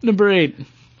 number 8.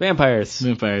 Vampires.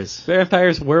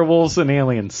 Vampires. Werewolves, and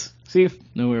aliens. See?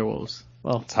 No werewolves.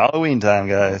 Well, It's Halloween time,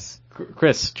 guys.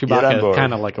 Chris, Get on Chewbacca, board.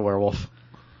 kind of like a werewolf.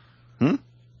 I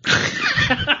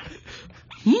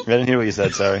didn't hear what you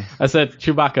said, sorry. I said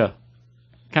Chewbacca,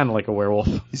 kind of like a werewolf.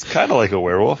 He's kind of like a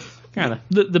werewolf. Kind of.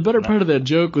 The better part of that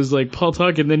joke was like Paul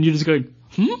talking, then you just going,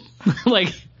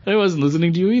 like, I wasn't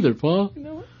listening to you either, Paul.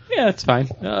 Yeah, it's fine.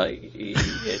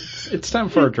 It's time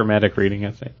for a dramatic reading,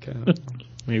 I think.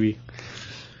 Maybe.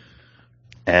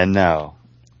 And now,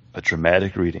 a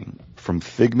dramatic reading from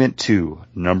Figment 2,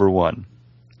 number 1,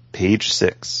 page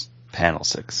 6, panel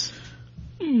 6.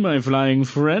 My flying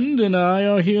friend and I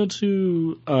are here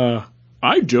to,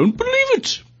 I don't believe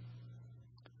it.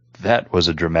 That was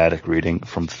a dramatic reading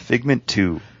from Figment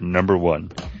 2, number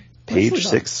 1, page Nicely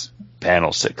done. 6,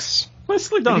 panel 6.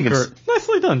 Nicely done, I think Kurt.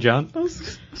 Nicely done, John. That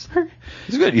was very...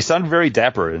 It's good. You sound very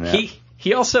dapper in that.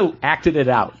 He also acted it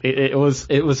out. It was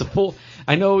a full...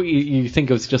 I know you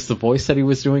think it was just the voice that he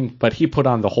was doing, but he put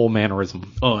on the whole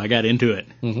mannerism. Oh, I got into it.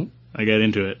 Mm-hmm. I got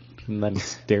into it. And then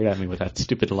stared at me with that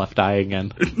stupid left eye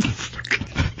again.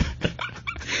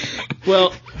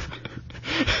 Well,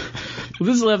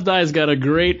 this left eye's got a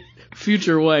great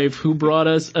future wife who brought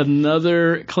us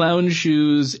another clown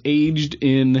shoes aged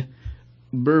in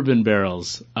bourbon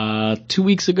barrels. 2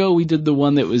 weeks ago, we did the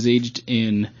one that was aged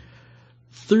in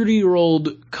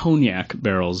 30-year-old cognac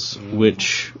barrels,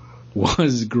 which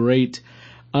was great.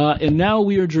 And now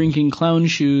we are drinking Clown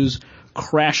Shoes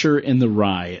Crasher in the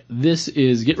Rye. This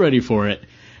is, get ready for it,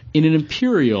 in an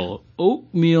imperial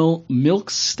oatmeal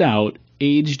milk stout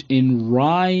aged in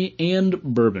rye and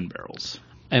bourbon barrels.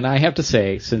 And I have to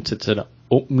say, since it's an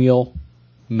oatmeal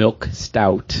milk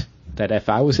stout, that if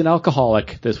I was an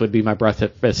alcoholic, this would be my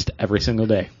breakfast every single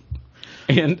day.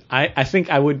 And I think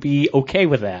I would be okay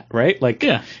with that, right? Like,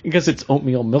 Yeah. Because it's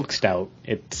oatmeal milk stout,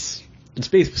 it's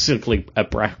basically a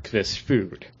breakfast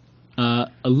food.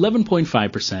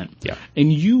 11.5%. Yeah.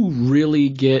 And you really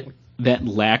get that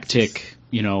lactic,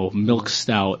 milk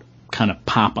stout kind of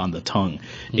pop on the tongue.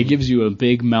 It gives you a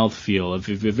big mouthfeel. If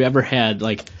you've ever had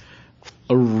like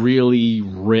a really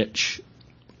rich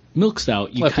milk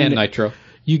stout, you Left-hand nitro.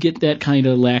 you get that kind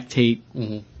of lactic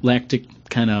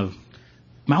kind of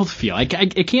mouthfeel. I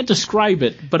can't describe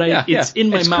it, but it's in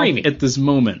my It's mouth creamy. at this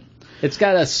moment. It's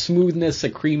got a smoothness, a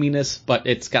creaminess, but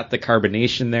it's got the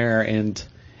carbonation there, and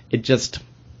it's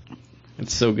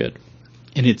so good.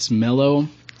 And it's mellow,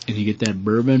 and you get that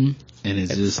bourbon, and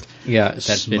it's just Yeah, that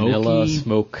smoky, vanilla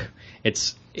smoke.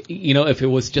 It's if it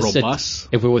was just robust.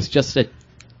 if it was just a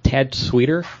tad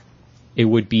sweeter, it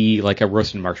would be like a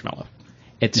roasted marshmallow.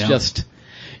 It's Yeah. just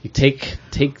you take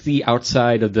the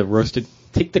outside of the roasted,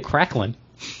 take the crackling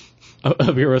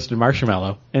of your roasted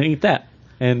marshmallow and eat that,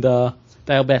 and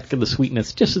dial back to the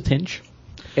sweetness just a tinge,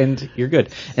 and you're good.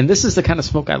 And this is the kind of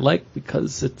smoke I like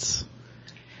because it's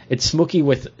smoky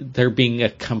with there being a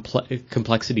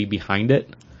complexity behind it.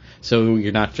 So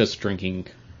you're not just drinking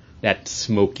that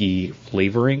smoky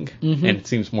flavoring, and it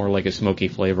seems more like a smoky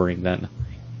flavoring than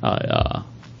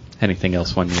anything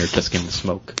else when you're just getting the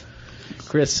smoke.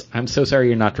 Chris, I'm so sorry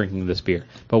you're not drinking this beer,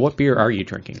 but what beer are you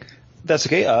drinking? That's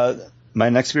okay. My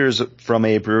next beer is from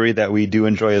a brewery that we do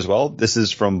enjoy as well. This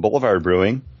is from Boulevard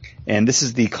Brewing, and this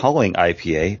is the Culling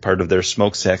IPA, part of their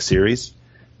Smokestack series.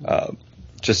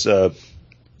 Just a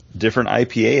different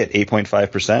IPA at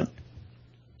 8.5%.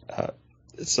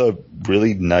 It's a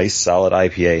really nice, solid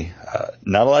IPA.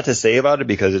 Not a lot to say about it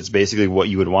because it's basically what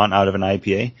you would want out of an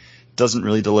IPA. Doesn't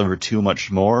really deliver too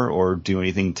much more or do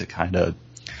anything to kind of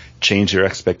change your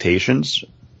expectations,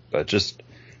 but just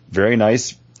very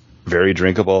nice, very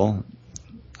drinkable.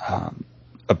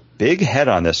 A big head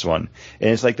on this one, and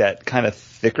it's like that kind of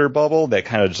thicker bubble that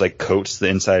kind of just like coats the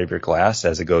inside of your glass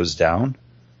as it goes down.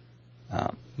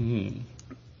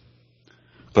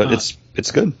 But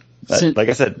it's good. Like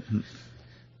I said,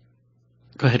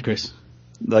 Go ahead, Chris.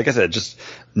 like I said, just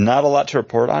not a lot to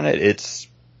report on it. It's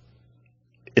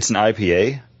an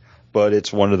IPA, but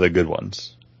it's one of the good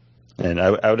ones. And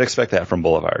I would expect that from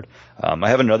Boulevard. I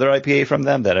have another IPA from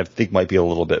them that I think might be a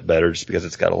little bit better just because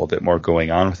it's got a little bit more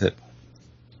going on with it.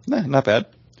 Not bad.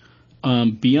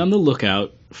 Be on the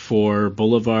lookout for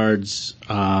Boulevard's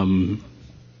one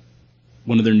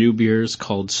of their new beers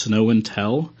called Snow and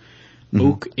Tell,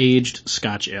 oak-aged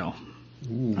Scotch Ale.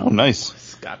 Oh, nice.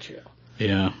 Scotch ale.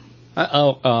 Yeah.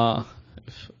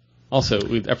 Also,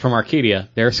 from Arcadia,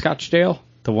 their Scotch ale,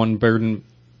 the one brewed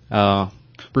The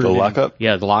lockup?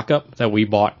 Yeah, the lockup that we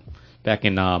bought back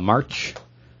in March.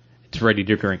 it's ready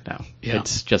to drink now. Yeah.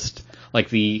 It's just like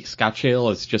the Scotch Ale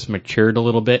has just matured a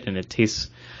little bit, and it tastes.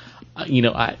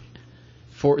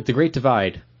 For the Great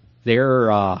Divide,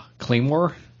 their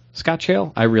Claymore Scotch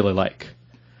Ale I really like.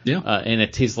 Yeah. And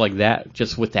it tastes like that,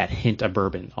 just with that hint of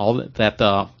bourbon. All that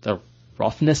the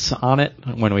roughness on it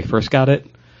when we first got it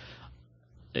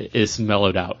is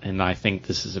mellowed out, and I think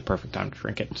this is a perfect time to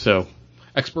drink it. So,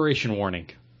 expiration warning.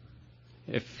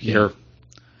 If you're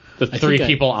the three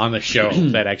people on the show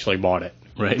that actually bought it.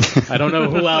 Right. I don't know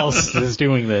who else is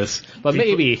doing this, but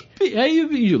maybe. Hey,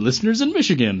 you listeners in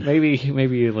Michigan. Maybe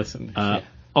you listen.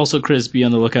 Also, Chris, be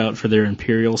on the lookout for their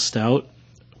Imperial Stout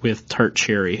with tart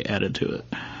cherry added to it.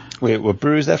 Wait, what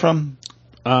brew is that from?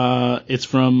 It's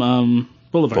from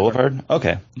Boulevard. Boulevard?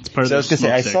 Okay. It's part So I of was going to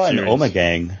say, I saw an series.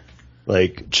 Omegang,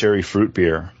 like, cherry fruit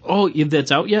beer. Oh,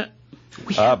 that's out yet?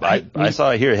 I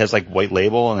saw it here. It has, like, white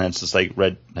label, and then it's just, like,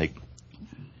 red, like...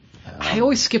 I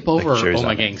always skip over cherries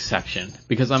on Omegang section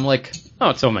because I'm like, oh,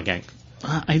 it's Omegang.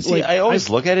 I always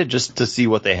look at it just to see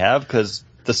what they have, because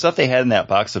the stuff they had in that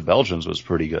box of Belgians was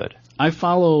pretty good. I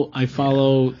follow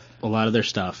a lot of their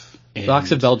stuff. And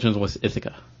Box of Belgians was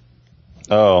Ithaca.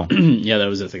 Oh, yeah, that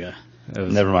was Ithaca.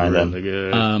 never mind then.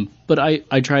 Good. But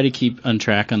I try to keep on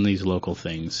track on these local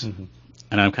things, and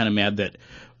I'm kind of mad that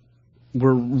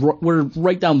we're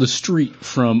right down the street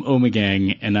from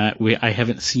Omegang, and I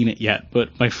haven't seen it yet.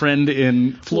 But my friend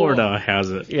in Florida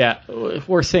has it. Yeah,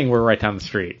 we're saying we're right down the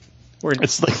street.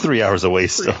 It's like 3 hours away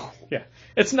still. Yeah,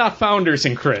 it's not Founders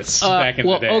and Chris back in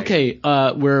the day. Okay,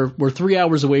 we're 3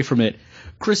 hours away from it.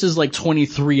 Chris is like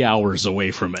 23 hours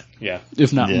away from it, Yeah,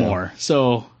 if not more.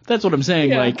 So that's what I'm saying.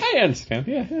 yeah, Like, I understand.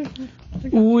 Yeah.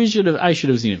 I should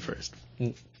have seen it first.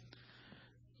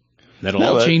 That'll No,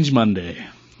 all but- change Monday.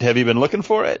 Have you been looking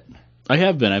for it? I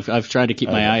have been. I've tried to keep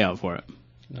my eye out for it.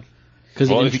 Because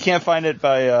Well, if you can't find it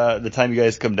by the time you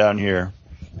guys come down here,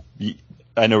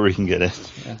 I know where you can get it.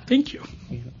 thank you.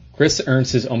 Chris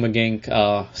earns his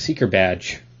Omegang Seeker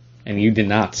badge, and you did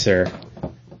not, sir.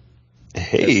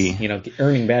 Hey. You know,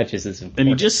 earning badges is important. And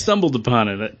he just stumbled upon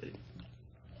it.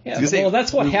 Yeah, gonna say, well,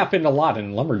 that's what happened a lot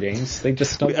in Lumberjanes. They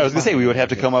just don't. I was going to say, we would have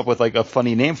to come up with like a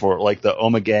funny name for it, like the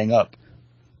Omegang Up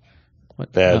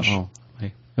What? badge. Oh,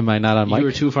 am I not on mic? You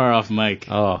were too far off mic.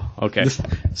 Oh, okay.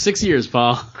 6 years,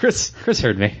 Paul. Chris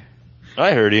heard me.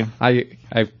 I heard you.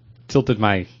 I tilted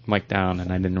my mic down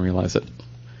and I didn't realize it.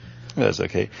 That's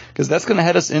okay. Because that's going to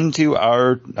head us into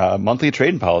our monthly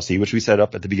trading policy, which we set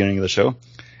up at the beginning of the show,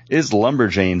 is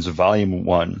Lumberjanes Volume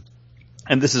 1.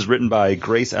 And this is written by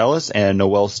Grace Ellis and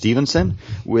Noelle Stevenson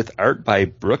with art by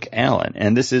Brooke Allen.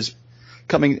 And this is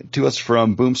coming to us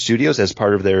from Boom Studios as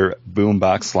part of their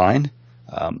Boombox line.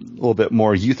 A little bit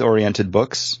more youth-oriented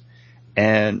books.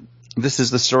 And this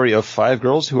is the story of 5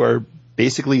 girls who are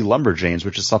basically Lumberjanes,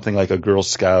 which is something like a Girl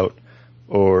Scout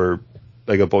or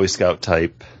like a Boy Scout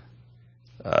type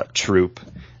troop.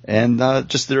 And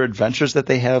just their adventures that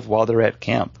they have while they're at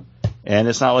camp. And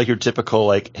it's not like your typical,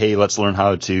 like, hey, let's learn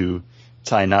how to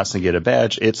tie knots and get a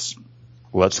badge. It's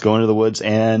let's go into the woods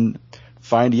and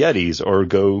find Yetis or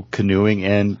go canoeing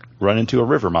and run into a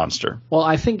river monster. Well,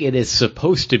 I think it is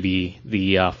supposed to be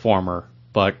the former,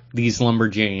 but these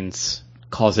Lumberjanes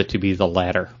cause it to be the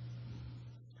latter.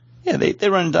 Yeah, they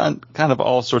run down kind of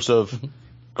all sorts of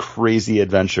crazy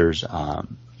adventures.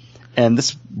 And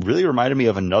this really reminded me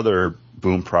of another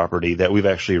Boom property that we've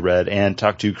actually read and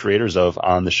talked to creators of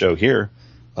on the show here,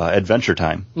 Adventure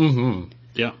Time. Mm-hmm.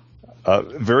 Yeah.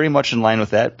 Very much in line with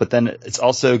that, but then it's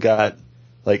also got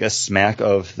like a smack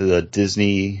of the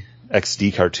Disney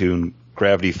XD cartoon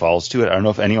Gravity Falls to it. I don't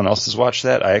know if anyone else has watched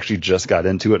that. I actually just got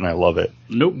into it and I love it.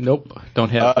 Nope. Don't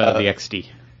have the XD.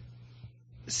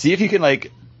 See if you can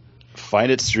like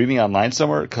find it streaming online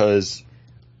somewhere, because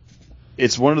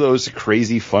it's one of those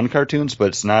crazy fun cartoons, but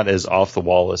it's not as off the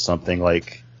wall as something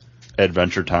like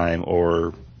Adventure Time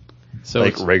or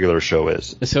like regular show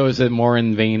is. So is it more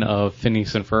in vein of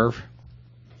Phineas and Ferb?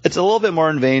 It's a little bit more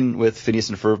in vein with Phineas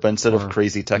and Ferb, but instead of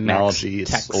crazy technology,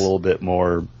 it's a little bit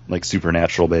more like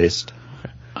supernatural based.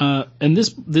 And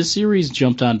this series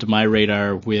jumped onto my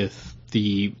radar with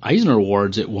the Eisner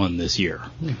Awards it won this year.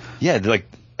 Yeah, like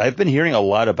I've been hearing a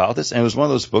lot about this, and it was one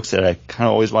of those books that I kind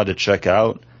of always wanted to check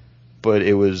out, but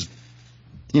it was,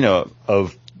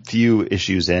 of few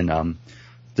issues in.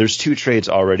 There's 2 trades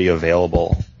already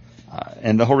available.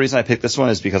 And the whole reason I picked this one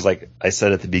is because, like I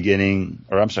said at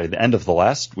the end of the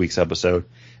last week's episode,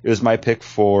 it was my pick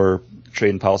for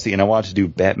trade and policy, and I wanted to do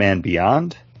Batman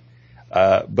Beyond.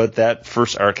 But that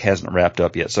first arc hasn't wrapped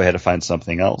up yet, so I had to find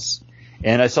something else.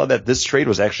 And I saw that this trade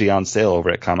was actually on sale over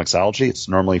at Comixology. It's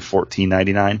normally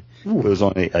 $14.99. It was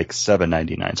only like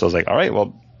 $7.99. So I was like, all right,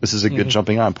 well, this is a good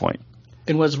jumping on point.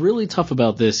 And what's really tough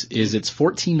about this is it's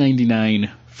 $14.99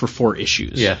 for 4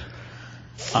 issues. Yeah.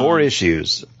 4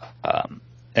 issues.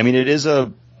 I mean, it is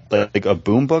a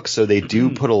boom book, so they do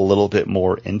put a little bit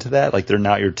more into that. Like, they're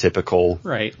not your typical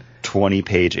Right.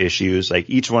 20-page issues. Like,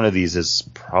 each one of these is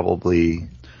probably...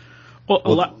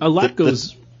 Well, a lot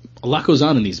goes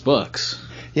on in these books.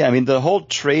 Yeah, I mean, the whole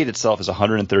trade itself is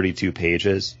 132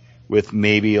 pages, with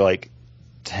maybe, like,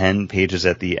 10 pages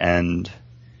at the end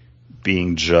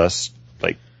being just,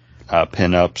 like,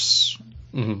 pinups,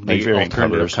 like variant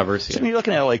alternative covers. covers, So yeah. I mean, you're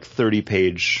looking at, like,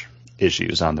 30-page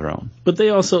issues on their own. But they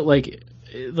also, like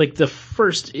the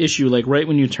first issue, like right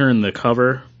when you turn the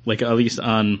cover, like at least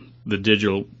on the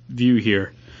digital view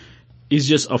here, is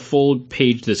just a full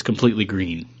page that's completely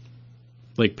green.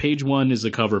 Like page 1 is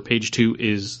the cover, page 2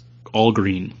 is all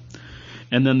green.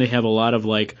 And then they have a lot of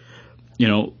like, you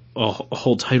know, a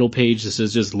whole title page. This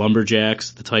is just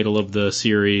Lumberjacks, the title of the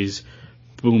series,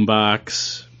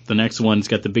 Boombox. The next one's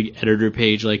got the big editor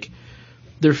page. Like,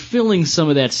 they're filling some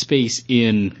of that space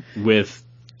in with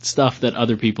stuff that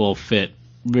other people fit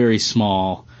very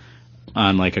small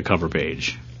on like a cover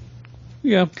page.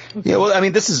 Yeah. Yeah, well, I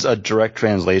mean, this is a direct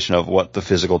translation of what the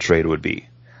physical trade would be.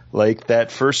 Like,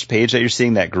 that first page that you're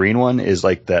seeing, that green one, is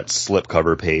like that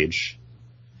slipcover page.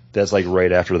 That's like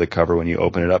right after the cover when you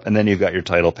open it up. And then you've got your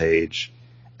title page.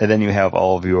 And then you have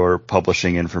all of your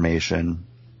publishing information.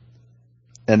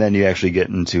 And then you actually get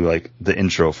into like the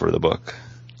intro for the book.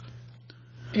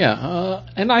 Yeah,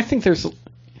 and I think it's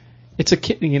it's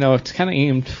kind of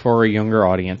aimed for a younger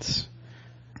audience,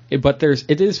 but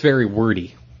it is very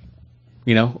wordy.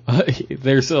 You know,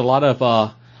 there's a lot of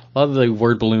the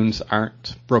word balloons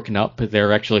aren't broken up, but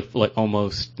they're actually like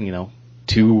almost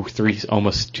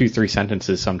 2-3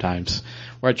 sentences sometimes,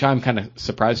 which I'm kind of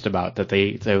surprised about that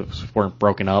those weren't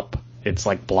broken up. It's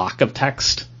like block of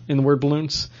text in the word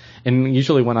balloons, and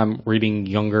usually when I'm reading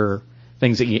younger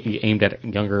things that aimed at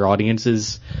younger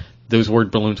audiences, those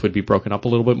word balloons would be broken up a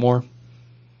little bit more.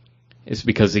 It's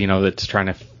because, it's trying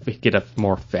to get a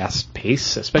more fast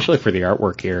pace, especially for the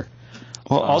artwork here.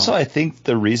 Well, also, I think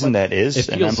the reason that is,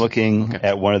 and I'm looking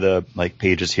at one of the like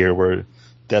pages here where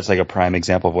that's like a prime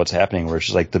example of what's happening, where it's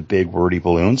just like the big wordy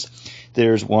balloons.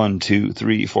 There's 1, 2,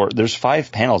 3, 4. There's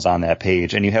 5 panels on that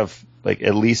page, and you have like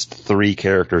at least 3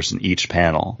 characters in each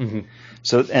panel. Mm-hmm.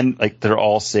 So, and like they're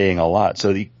all saying a lot, so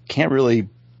you can't really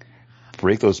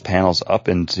break those panels up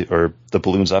or the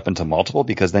balloons up into multiple,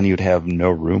 because then you'd have no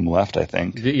room left, I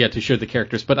think. Yeah, to show the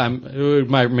characters. But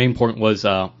my main point was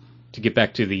to get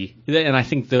back to and I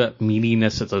think the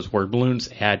meatiness of those word balloons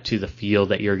add to the feel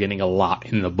that you're getting a lot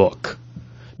in the book,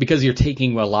 because you're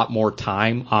taking a lot more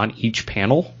time on each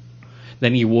panel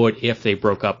than you would if they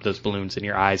broke up those balloons in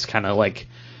your eyes. Kind of like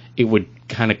it would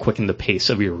kind of quicken the pace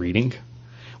of your reading.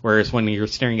 Whereas when you're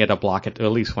staring at at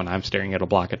least when I'm staring at a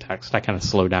block of text, I kind of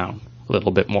slow down a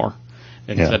little bit more.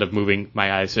 Instead of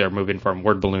my eyes are moving from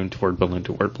word balloon to word balloon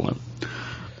to word balloon.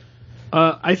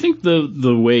 I think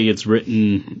the way it's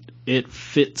written, it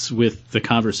fits with the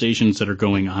conversations that are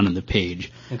going on the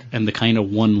page, and the kind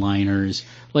of one-liners.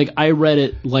 Like, I read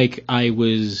it like I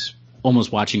was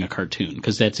almost watching a cartoon,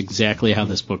 because that's exactly how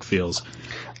this book feels.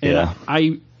 And yeah.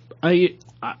 I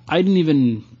didn't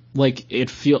even like it.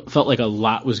 Felt like a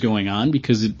lot was going on,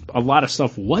 because a lot of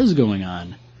stuff was going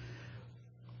on,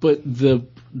 but the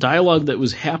dialogue that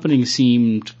was happening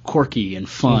seemed quirky and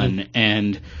fun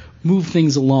and move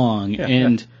things along.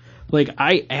 Like,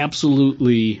 I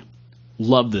absolutely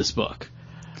love this book.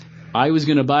 I was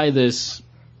going to buy the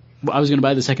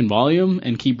second volume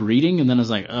and keep reading, and then I was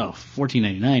like, oh,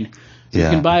 $14.99. You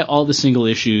can buy all the single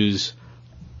issues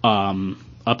up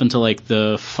until like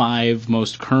the 5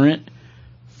 most current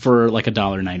for like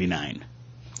 $1.99.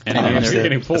 And you're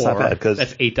getting 4. That's not bad, 'cause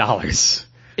that's $8.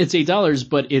 It's $8,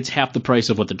 but it's half the price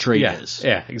of what the trade is.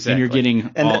 Yeah, exactly. And you're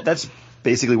getting that's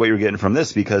basically what you're getting from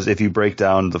this, because if you break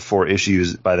down the 4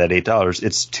 issues by that $8,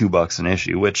 it's $2 an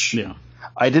issue, which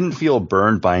I didn't feel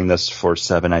burned buying this for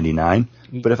 $7.99.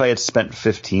 But if I had spent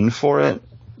 $15 for it,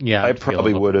 I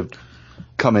probably would have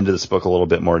come into this book a little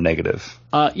bit more negative.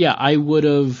 I would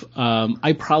have.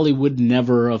 I probably would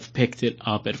never have picked it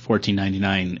up at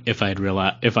 $14.99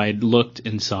 if I had looked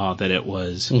and saw that it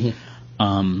was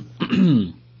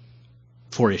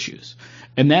 4 issues.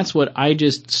 And that's what I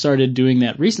just started doing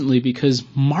that recently, because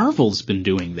Marvel's been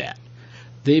doing that.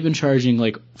 They've been charging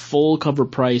like full cover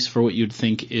price for what you'd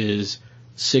think is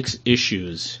 6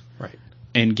 issues, right,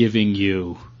 and giving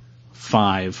you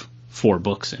 4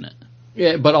 books in it.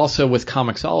 Yeah, but also with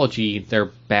Comixology, the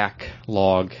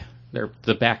backlog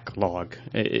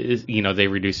is, they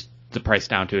reduced the price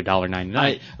down to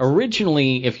 $1.99.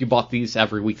 Originally, if you bought these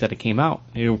every week that it came out,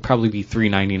 it would probably be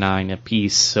 $3.99 a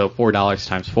piece. So $4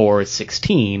 times 4 is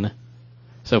 $16.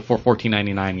 So for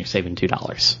 $14.99, you're saving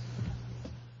 $2.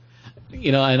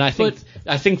 And I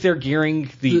think they're gearing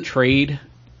the trade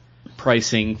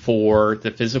pricing for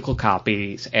the physical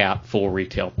copies at full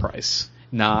retail price,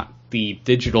 not the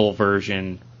digital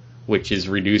version, which is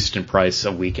reduced in price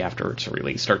a week after it's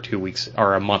released, or 2 weeks,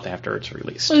 or a month after it's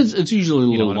released. It's usually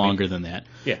a little longer than that.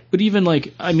 Yeah. But even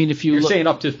if you're saying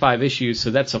up to 5 issues,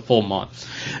 so that's a full month.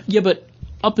 Yeah, but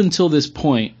up until this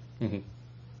point,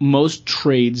 most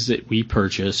trades that we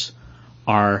purchase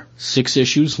are 6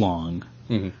 issues long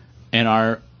and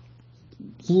are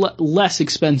less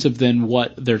expensive than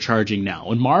what they're charging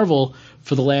now. And Marvel,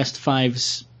 for the last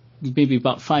maybe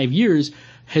about 5 years,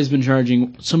 has been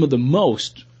charging some of the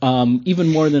most, even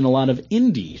more than a lot of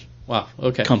indie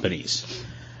companies.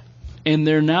 And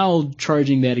they're now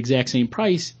charging that exact same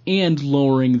price and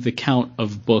lowering the count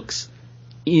of books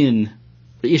in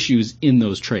issues in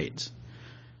those trades.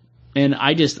 And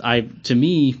to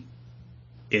me,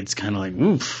 it's kind of like,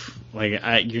 oof.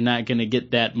 You're not going to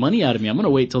get that money out of me. I'm going to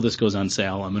wait till this goes on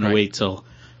sale. I'm going to wait till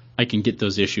I can get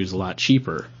those issues a lot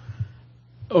cheaper.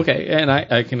 Okay, and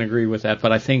I can agree with that,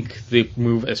 but I think the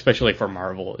move, especially for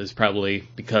Marvel, is probably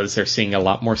because they're seeing a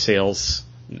lot more sales,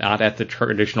 not at the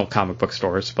traditional comic book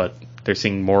stores, but they're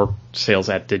seeing more sales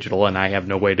at digital, and I have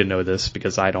no way to know this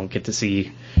because I don't get to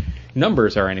see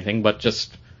numbers or anything, but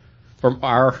just from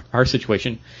our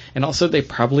situation. And also, they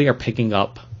probably are picking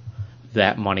up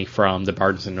that money from the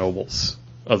Barnes & Nobles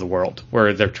of the world,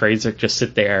 where their trades are just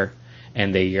sit there,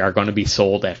 and they are going to be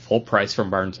sold at full price from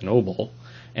Barnes & Noble.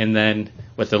 And then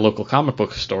with the local comic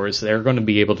book stores, they're going to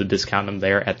be able to discount them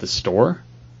there at the store,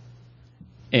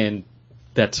 and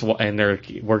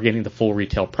we're getting the full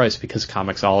retail price because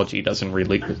Comixology doesn't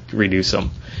really reduce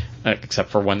them, except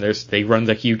for when they run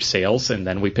the huge sales, and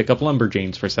then we pick up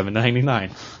Lumberjanes for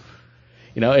 $7.99.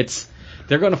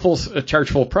 They're going to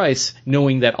charge full price,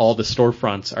 knowing that all the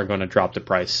storefronts are going to drop the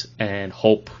price, and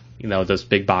hope those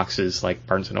big boxes like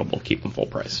Barnes & Noble keep them full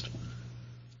priced.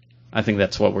 I think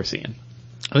that's what we're seeing.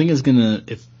 I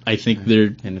think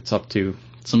and it's up to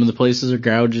some of the places are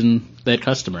gouging that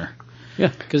customer. Yeah.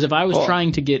 Because if I was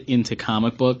trying to get into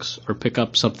comic books or pick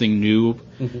up something new,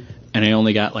 and I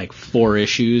only got 4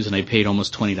 issues and I paid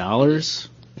almost $20,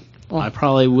 I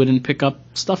probably wouldn't pick up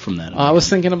stuff from that. I was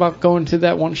thinking about going to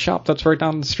that one shop that's right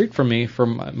down the street from me,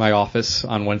 from my office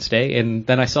on Wednesday, and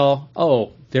then I saw,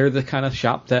 they're the kind of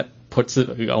shop that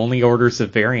only orders the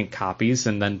variant copies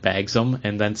and then bags them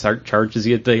and then charges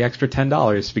you the extra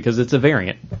 $10 because it's a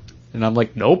variant. And I'm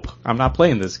like, nope, I'm not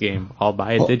playing this game. I'll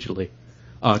buy it digitally.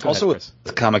 Also with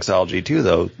Comixology too,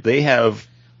 though, they have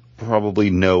probably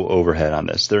no overhead on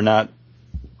this. They're not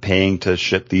paying to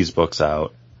ship these books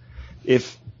out.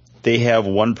 If they have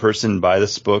one person buy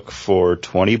this book for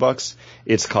 $20,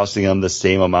 it's costing them the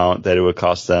same amount that it would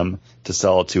cost them to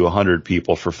sell it to 100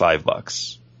 people for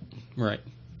 $5. Right.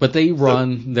 But they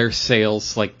run their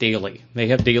sales daily. They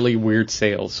have daily weird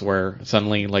sales where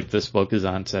suddenly this book is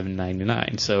on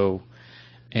 $7.99. So,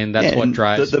 and that's what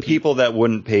drives the people that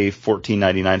wouldn't pay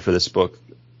 $14.99 for this book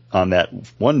on that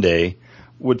one day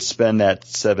would spend that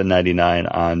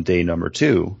 $7.99 on day number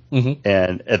 2.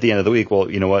 And at the end of the week,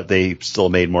 well, you know what? They still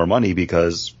made more money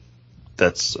because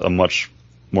that's a much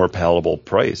more palatable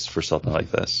price for something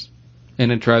like this.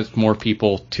 And it drives more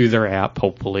people to their app,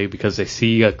 hopefully, because they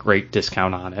see a great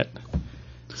discount on it.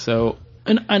 So,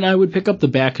 and I would pick up the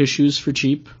back issues for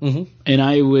cheap. And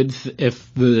I would,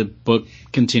 if the book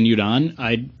continued on,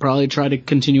 I'd probably try to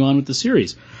continue on with the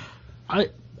series. I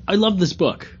love this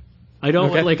book. I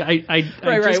don't I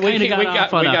just kind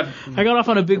of got off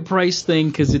on a big price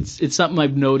thing because it's something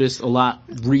I've noticed a lot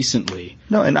recently.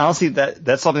 No, and honestly,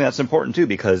 that's something that's important too,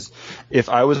 because if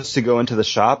I was to go into the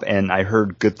shop and I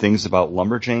heard good things about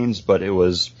Lumberjanes, but it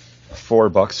was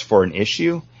 $4 for an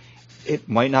issue, it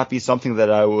might not be something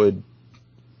that I would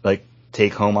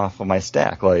take home off of my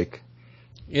stack. It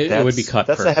would be cut.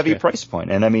 That's a heavy price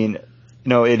point, and I mean,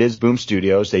 it is Boom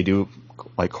Studios. They do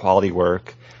quality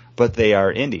work. But they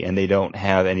are indie, and they don't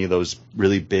have any of those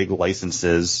really big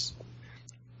licenses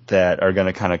that are going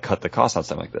to kind of cut the cost on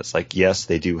something like this. Yes,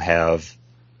 they do have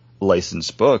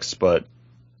licensed books, but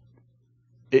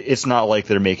it's not like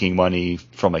they're making money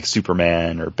from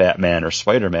Superman or Batman or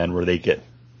Spider-Man where they get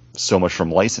so much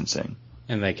from licensing.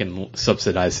 And they can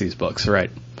subsidize these books,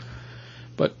 right?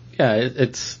 But yeah,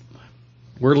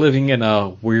 we're living in a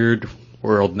weird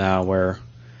world now where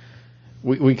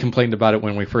we complained about it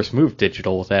when we first moved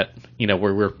digital, that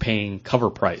where we're paying cover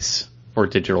price for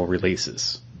digital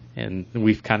releases, and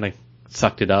we've kind of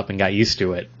sucked it up and got used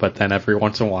to it. But then every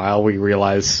once in a while we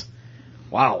realize,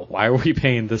 wow, why are we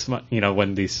paying this much?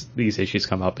 When these issues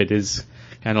come up, it is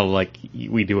kind of like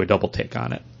we do a double take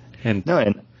on it.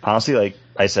 And honestly, like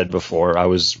I said before, I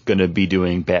was going to be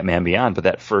doing Batman Beyond, but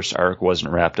that first arc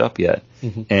wasn't wrapped up yet.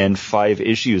 Mm-hmm. And 5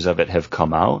 issues of it have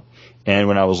come out. And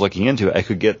when I was looking into it, I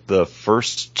could get the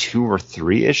first 2 or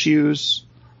 3 issues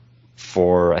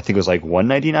for, I think it was like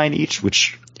 $1.99 each,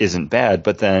 which isn't bad.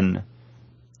 But then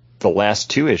the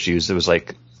last 2 issues, it was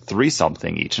like $3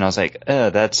 something each. And I was like,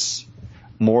 that's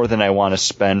more than I want to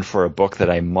spend for a book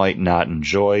that I might not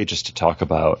enjoy just to talk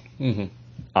about. Mm-hmm.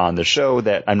 On the show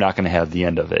that I'm not going to have the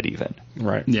end of it even.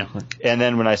 Right. Yeah. And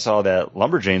then when I saw that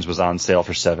Lumberjanes was on sale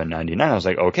for $7.99, I was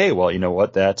like, okay, well, you know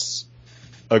what? That's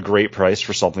a great price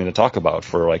for something to talk about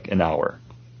for like an hour.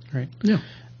 Right. Yeah.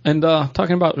 And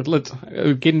talking about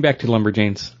getting back to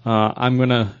Lumberjanes, I'm going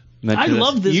to mention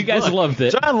love this. You guys book. Loved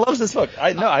it. John loves this book.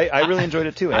 I really enjoyed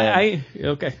it too. Okay,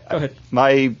 go ahead.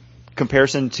 My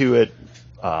comparison to it,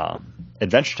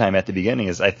 Adventure Time at the beginning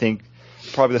is, I think,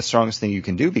 probably the strongest thing you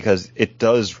can do because it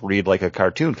does read like a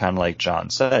cartoon, kind of like John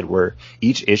said, where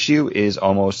each issue is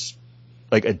almost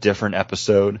like a different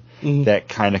episode that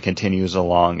kind of continues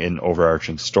along an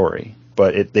overarching story.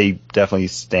 But they definitely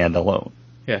stand alone.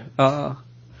 Yeah.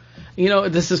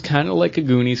 This is kind of like a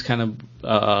Goonies kind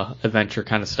of adventure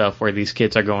kind of stuff where these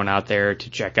kids are going out there to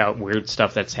check out weird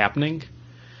stuff that's happening.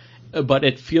 But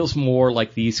it feels more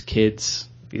like these kids,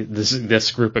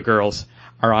 this group of girls,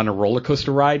 are on a roller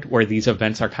coaster ride where these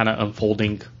events are kind of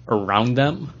unfolding around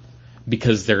them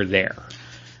because they're there.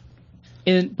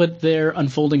 But they're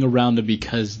unfolding around them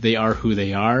because they are who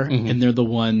they are, and they're the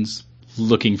ones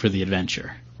looking for the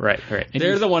adventure. Right. And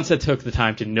they're the ones that took the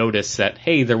time to notice that,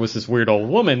 hey, there was this weird old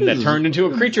woman that turned into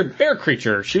a bear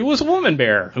creature. She was a woman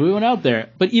bear. We went out there.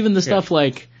 But even the stuff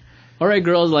like, all right,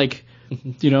 girls, like,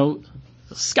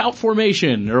 scout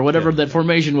formation or whatever that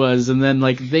formation was, and then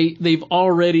like they've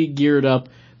already geared up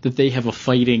that they have a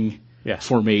fighting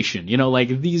formation.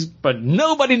 These, but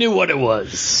nobody knew what it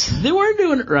was. They weren't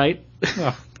doing it right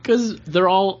because they're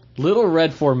all Little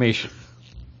Red Formation.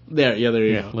 There you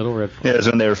go. Little Red Formation. Yeah, it's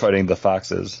when they were fighting the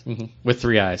foxes with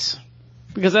 3 eyes,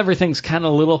 because everything's kind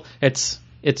of little. It's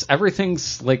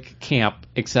everything's like camp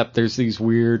except there's these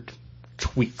weird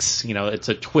tweaks. It's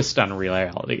a twist on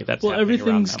reality. That's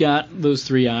everything's got those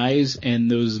 3 eyes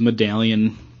and those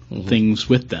medallion things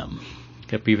with them.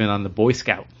 Kept even on the Boy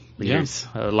Scout leaders,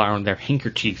 allowing their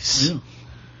handkerchiefs. Yeah.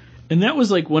 And that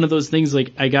was like one of those things.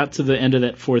 Like I got to the end of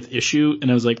that 4th issue and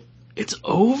I was like, it's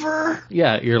over.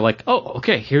 Yeah, you're like, oh,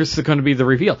 okay. Here's going to be the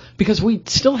reveal, because we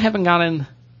still haven't gotten.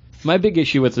 My big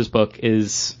issue with this book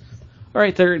is, all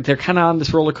right, they're kind of on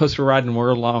this roller coaster ride and we're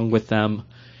along with them.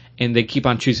 And they keep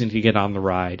on choosing to get on the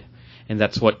ride. And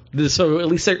that's so at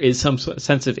least there is some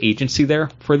sense of agency there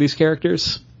for these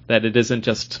characters. That it isn't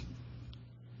just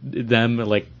them,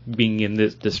 like, being in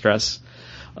this distress.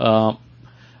 But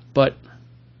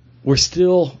we're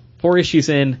still 4 issues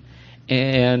in,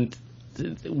 and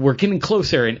we're getting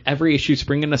closer, and every issue's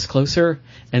bringing us closer.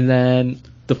 And then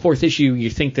the 4th issue, you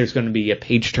think there's going to be a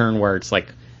page turn where it's like,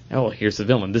 oh, here's the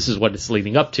villain. This is what it's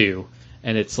leading up to.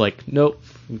 And it's like, nope,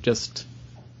 just...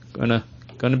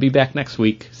 Gonna be back next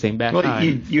week. Same back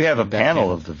time. You have a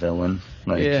panel of the villain,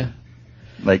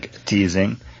 like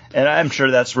teasing, and I'm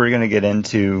sure that's where you're gonna get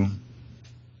into,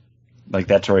 like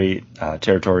that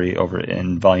territory over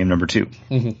in volume number 2.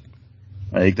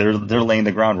 Mm-hmm. Like they're laying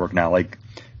the groundwork now. Like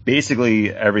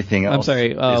basically everything else. I'm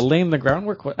sorry, laying the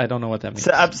groundwork. I don't know what that means.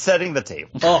 I'm setting the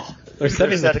table. Oh, they're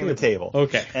setting the table.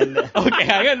 Okay. Okay,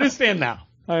 I understand now.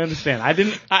 I understand.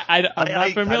 I'm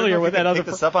not familiar with that other. I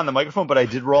picked this up on the microphone, but I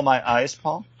did roll my eyes,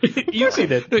 Paul. You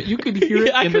did. You could hear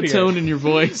it in the tone in your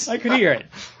voice. I could hear it.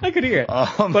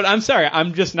 But I'm sorry.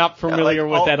 I'm just not familiar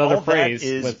with that other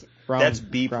phrase. That's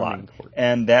B-plot.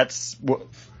 And that's what,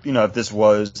 if this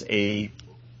was a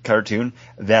cartoon,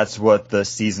 that's what the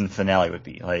season finale would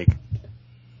be. Like,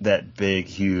 that big,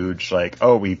 huge, like,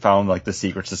 oh, we found, like, the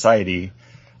secret society.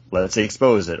 Let's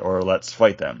expose it, or let's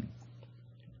fight them.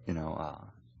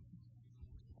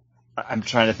 I'm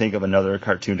trying to think of another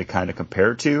cartoon to kind of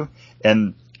compare it to,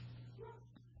 and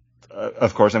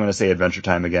of course I'm going to say Adventure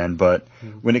Time again, but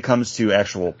when it comes to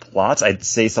actual plots, I'd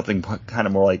say something kind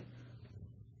of more like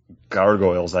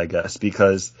Gargoyles, I guess,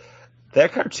 because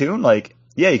that cartoon, like,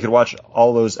 yeah, you could watch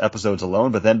all those episodes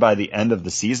alone, but then by the end of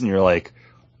the season, you're like,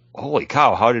 holy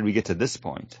cow, how did we get to this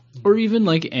point? Or even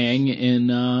like Aang in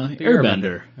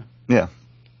Airbender. Yeah.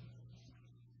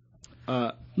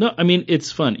 No, I mean,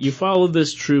 it's fun. You follow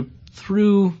this troupe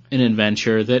through an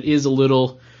adventure that is a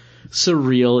little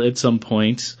surreal at some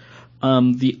points.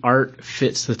 The art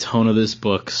fits the tone of this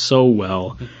book so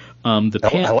well.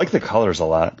 I like the colors a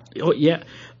lot. Oh yeah,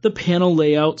 the panel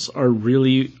layouts are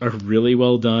really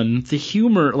well done. The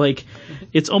humor, like,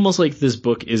 it's almost like this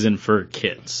book isn't for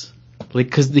kids, like,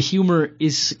 because the humor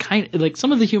is kind of like,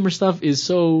 some of the humor stuff is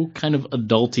so kind of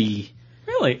adulty.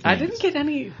 Really, I didn't get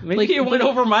any. Maybe Like, it went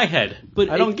over my head, But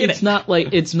I don't get it's it. not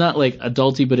like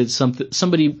adulty, but it's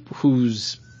somebody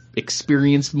who's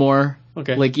experienced more.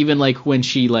 Okay. Like, even like when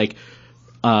she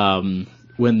when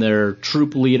their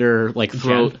troop leader like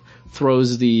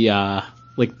throws the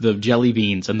like the jelly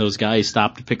beans and those guys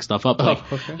stop to pick stuff up.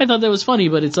 Like, okay. I thought that was funny,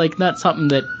 but it's like not something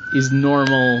that is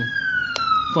normal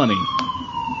funny.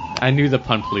 I knew the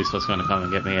pun police was going to come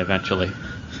and get me eventually.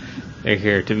 They're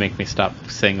here to make me stop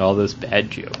saying all those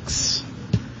bad jokes.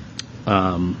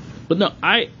 But no,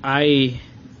 I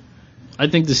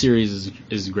think the series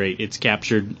is great. It's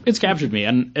captured me.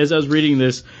 And as I was reading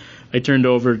this, I turned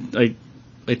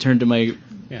to my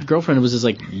girlfriend and was just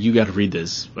like, "You got to read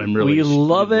this. We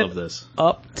love it. Love this."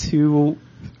 Up to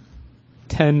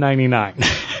 $10.99.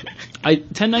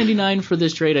 $10.99 for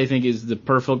this trade, I think, is the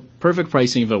perfect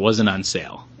pricing if it wasn't on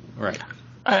sale. Right.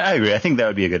 I agree. I think that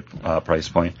would be a good price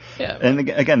point. Yeah. And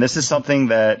again, this is something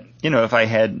that, if I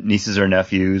had nieces or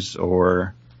nephews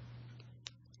or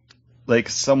like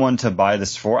someone to buy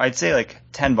this for, I'd say like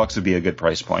 $10 would be a good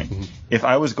price point. Mm-hmm. If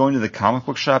I was going to the comic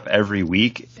book shop every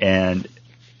week and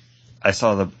I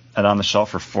saw it on the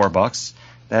shelf for $4,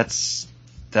 that's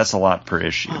a lot per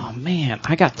issue. Oh man,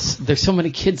 there's so many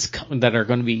kids that are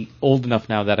going to be old enough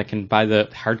now that I can buy the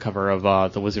hardcover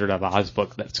of the Wizard of Oz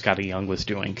book that Scotty Young was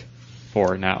doing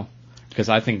for now, because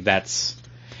I think that's,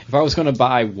 if I was going to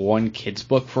buy one kid's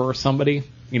book for somebody,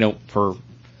 for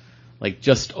like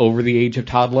just over the age of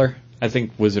toddler, I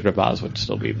think Wizard of Oz would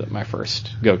still be my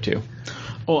first go-to.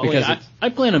 Oh, because I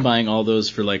plan on buying all those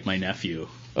for like my nephew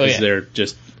because they're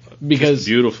just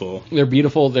beautiful. They're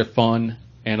beautiful, they're fun,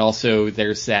 and also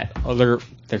there's that other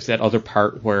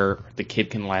part where the kid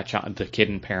can latch on, the kid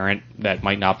and parent that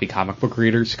might not be comic book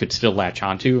readers could still latch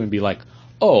onto and be like,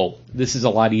 oh, this is a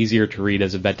lot easier to read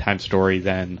as a bedtime story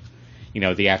than,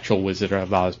 the actual Wizard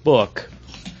of Oz book,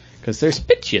 because there's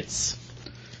pictures.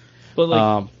 But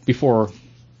like, before,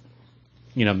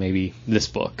 maybe this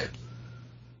book.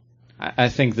 I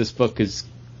think this book is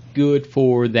good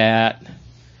for that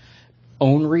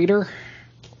own reader,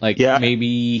 like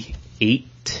maybe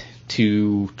 8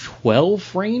 to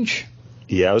 12 range.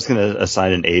 Yeah, I was going to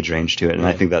assign an age range to it, and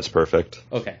I think that's perfect.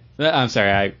 Okay. I'm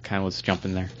sorry, I kind of was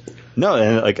jumping there. No,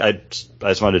 and like I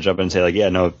just wanted to jump in and say, like, yeah,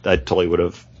 no, I totally would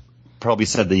have probably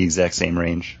said the exact same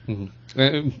range.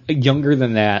 Mm-hmm. Younger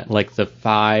than that, like the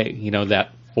 5,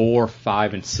 that 4,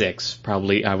 5, and 6,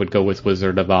 probably I would go with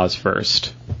Wizard of Oz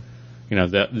first.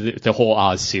 The whole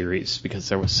Oz series, because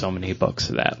there was so many books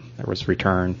of that. There was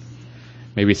Return.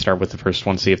 Maybe start with the first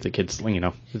one, see if the kids,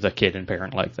 the kid and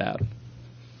parent like that.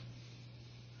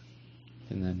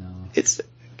 And then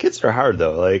Kids are hard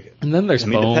though. Like, and then there's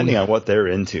Bone. Depending on what they're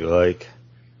into, like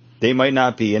they might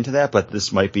not be into that, but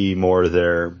this might be more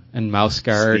their and Mouse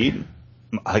Guard. Speed.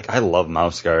 Like, I love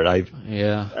Mouse Guard. I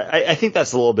think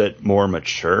that's a little bit more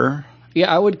mature.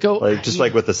 Yeah, I would go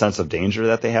like with the sense of danger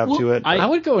that they have to it. I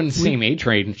would go in the same age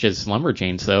range as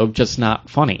Lumberjanes, though, just not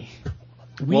funny.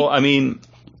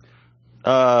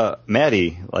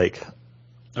 Maddie, like.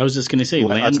 I was just gonna say,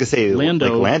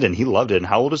 Lando, like Landon, he loved it. And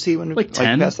how old was he when like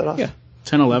 10? He passed that off? Yeah,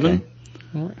 10, 11,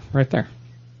 okay. Right there.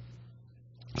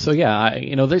 So yeah,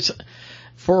 there's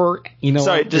for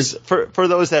Sorry, just for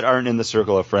those that aren't in the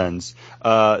circle of friends,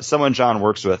 someone John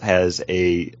works with has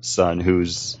a son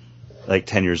who's like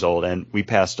 10 years old, and we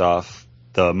passed off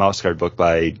the Mouse Guard book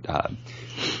by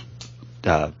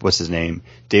what's his name,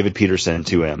 David Peterson,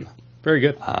 to him. Very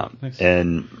good. Nice.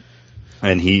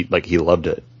 And he loved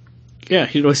it. Yeah,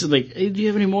 he was like, "Hey, do you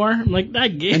have any more?" I'm like,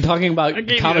 And talking about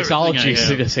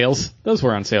Comixology sales, those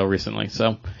were on sale recently.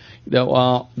 So,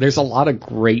 there's a lot of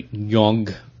great young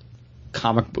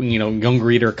young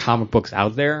reader comic books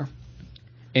out there.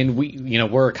 And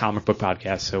we're a comic book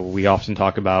podcast, so we often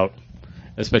talk about,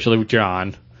 especially with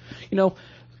John,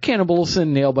 cannibals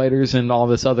and nail biters and all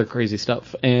this other crazy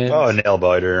stuff. And nail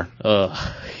biter.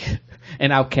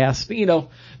 And Outcast,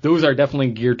 those are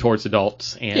definitely geared towards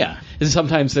adults. And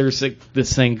sometimes there's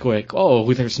this thing like,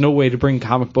 oh, there's no way to bring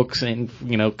comic books and,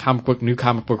 new comic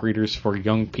book readers for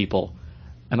young people.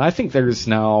 And I think there's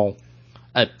now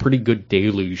a pretty good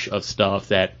deluge of stuff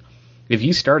that if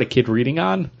you start a kid reading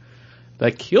on,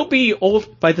 like, he'll be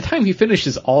old by the time he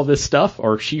finishes all this stuff,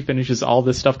 or she finishes all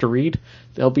this stuff to read,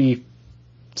 they'll be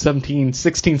 16,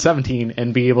 17,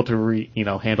 and be able to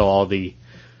handle all the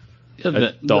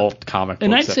adult comic books.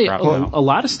 And I'd say a that come out.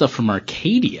 lot of stuff from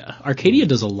Arcadia. Arcadia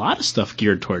does a lot of stuff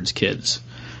geared towards kids,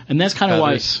 and that's kind of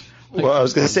why. Feathers. Well, I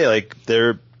was going to say, like,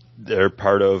 they're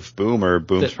part of Boom, or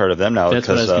Boom's part of them now. That's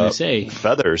what I was because, gonna say.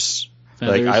 Feathers.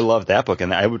 Feathers. Like, I love that book,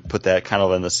 and I would put that kind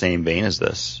of in the same vein as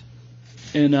this.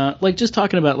 And like just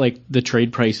talking about like the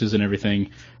trade prices and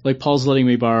everything, like Paul's letting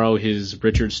me borrow his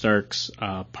Richard Stark's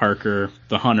Parker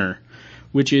the Hunter,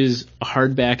 which is a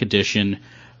hardback edition.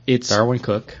 It's Darwin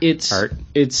Cook. It's art.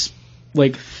 It's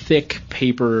like thick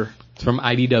paper. It's from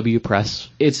IDW Press.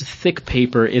 It's thick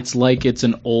paper. It's like it's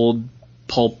an old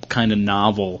pulp kind of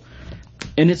novel,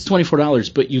 and it's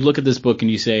 $24. But you look at this book and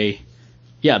you say,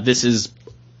 "Yeah, this is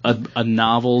a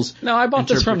novel's." No, I bought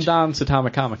this from Don's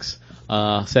Atomic Comics.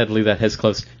 Sadly, that has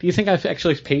closed. Do you think I've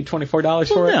actually paid $24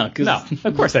 for it? No, because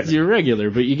of course I didn't. you're regular,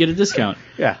 but you get a discount.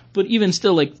 Yeah. But even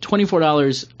still, like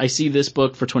 $24, I see this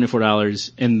book for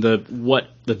 $24, and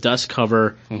the dust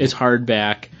cover is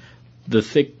hardback, the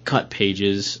thick cut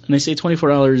pages, and I say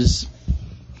 $24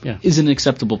 is an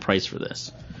acceptable price for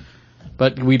this.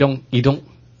 But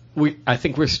I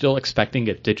think we're still expecting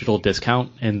a digital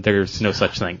discount, and there's no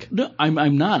such thing. No,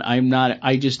 I'm not.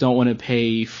 I just don't want to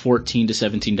pay $14 to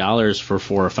 $17 for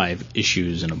 4 or 5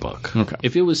 issues in a book. Okay.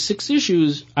 If it was 6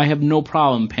 issues, I have no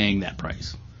problem paying that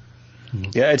price.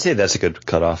 Yeah, I'd say that's a good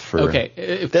cutoff for.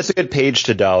 Okay. That's a good page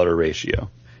to dollar ratio.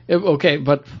 Okay,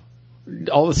 but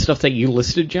all the stuff that you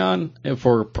listed, John,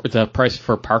 for the price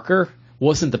for Parker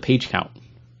wasn't the page count.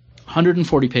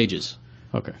 140 pages.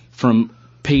 Okay. From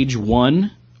page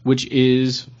 1, which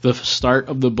is the start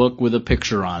of the book with a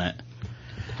picture on it.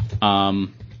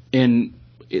 And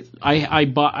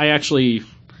I actually,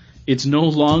 it's no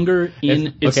longer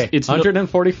in. It's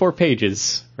 144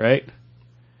 pages, right?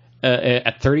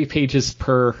 At 30 pages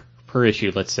per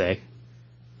issue, let's say.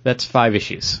 That's 5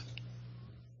 issues.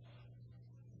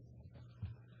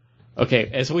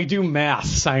 Okay, as we do math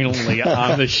silently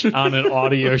on an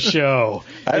audio show,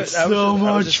 it's so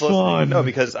much fun. No,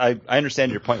 because I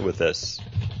understand your point with this,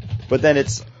 but then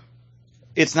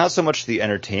it's not so much the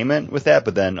entertainment with that,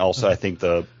 but then also I think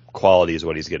the quality is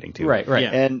what he's getting to. Right. Yeah.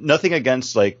 And nothing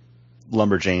against like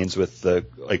Lumberjanes with the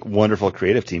like wonderful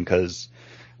creative team, because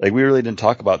like we really didn't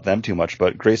talk about them too much,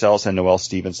 but Grace Ellison, Noelle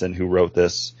Stevenson, who wrote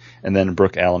this, and then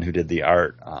Brooke Allen, who did the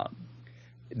art.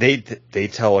 They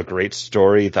tell a great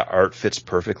story. The art fits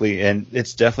perfectly, and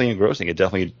it's definitely engrossing. It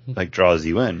definitely like draws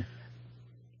you in.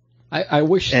 I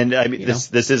wish. And I mean,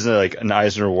 this isn't like an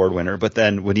Eisner Award winner, but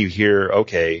then when you hear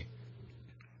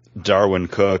Darwin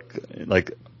Cook,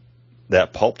 like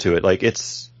that pulp to it, like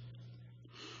it's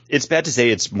bad to say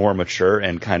it's more mature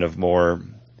and kind of more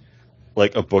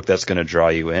like a book that's going to draw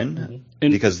you in,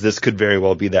 because this could very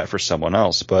well be that for someone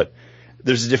else, but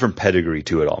there's a different pedigree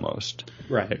to it almost.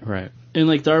 Right. And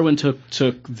like Darwin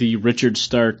took the Richard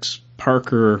Stark's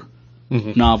Parker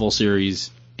novel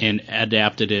series and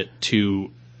adapted it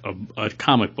to a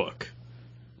comic book.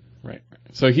 Right.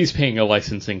 So he's paying a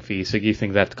licensing fee, so you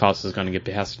think that cost is going to get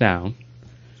passed down.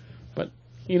 But,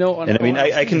 and I mean,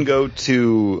 I can go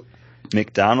to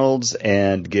McDonald's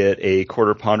and get a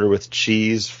quarter pounder with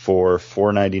cheese for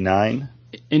 $4.99.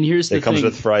 And here's the thing. It comes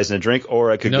with fries and a drink,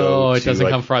 or I could go to... No, it doesn't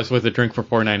come fries with a drink for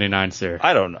 $4.99, sir.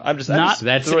 I don't know. That's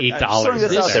 $8. Throwing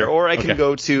this out there. Or I can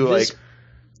go to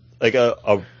like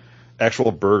a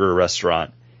actual burger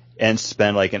restaurant and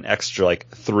spend like an extra like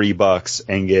 $3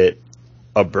 and get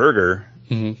a burger,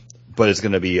 but it's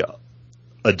going to be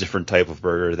a different type of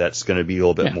burger that's going to be a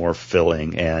little bit more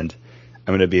filling, and I'm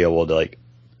going to be able to like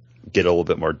get a little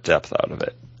bit more depth out of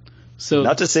it. So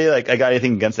not to say like I got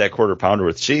anything against that quarter pounder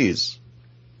with cheese.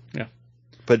 Yeah.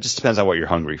 But it just depends on what you're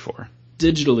hungry for.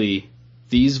 Digitally,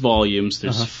 these volumes,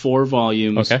 there's 4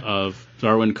 volumes of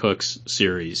Darwin Cook's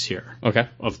series here. Okay.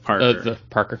 Of Parker. The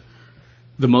Parker.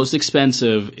 The most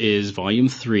expensive is volume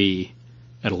 3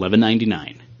 at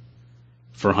 $11.99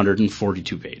 for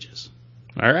 142 pages.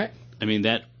 All right. I mean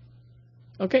that.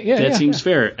 Okay. Yeah. That seems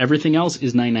fair. Everything else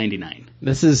is $9.99.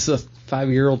 This is a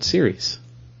 5-year-old series,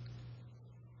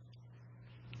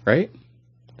 right?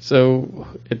 So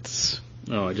it's.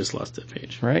 Oh, I just lost that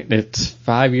page. Right. It's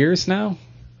 5 years now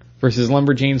versus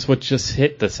Lumberjanes, which just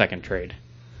hit the second trade.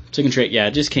 Second trade, yeah,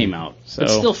 it just came out. So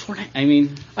it's still $4.99. I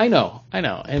mean, I know,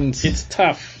 and it's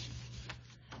tough.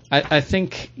 I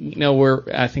think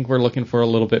we're looking for a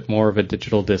little bit more of a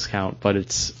digital discount, but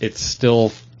it's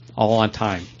still all on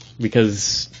time,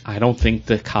 because I don't think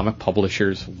the comic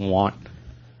publishers want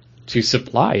to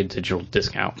supply a digital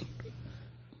discount.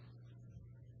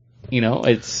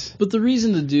 But the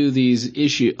reason to do these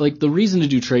the reason to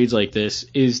do trades like this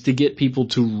is to get people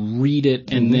to read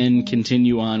it and then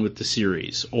continue on with the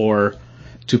series, or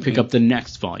to pick up the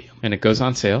next volume. And it goes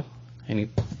on sale. and you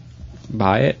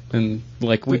buy it, and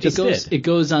like we just did. It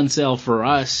goes on sale for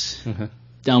us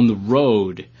down the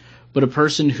road, but a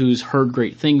person who's heard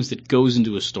great things that goes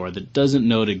into a store that doesn't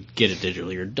know to get it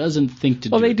digitally or doesn't think to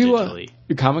do it digitally.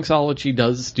 Comixology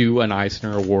does do an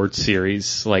Eisner Award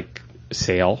series like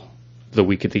sale the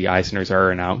week that the Eisners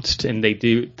are announced, and they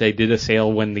did a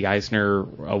sale when the Eisner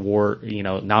Award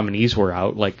nominees were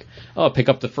out. Like, pick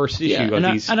up the first issue of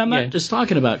these. And I'm not just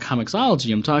talking about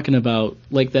Comixology. I'm talking about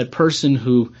like that person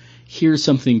who hears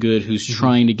something good, who's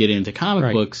trying to get into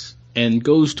comic books and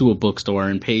goes to a bookstore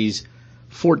and pays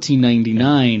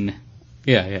 $14.99.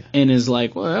 Yeah. And is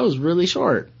like, well, that was really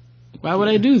short. Why would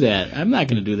I do that? I'm not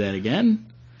going to do that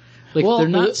again. Like, they're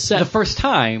not set. The first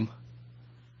time,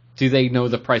 do they know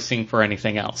the pricing for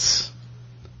anything else?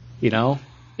 And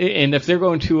if they're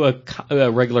going to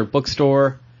a regular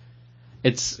bookstore,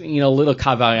 it's, a little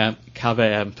caveat,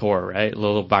 right? A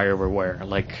little buyer beware.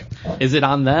 Like, is it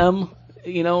on them,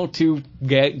 to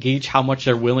gauge how much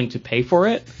they're willing to pay for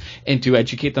it and to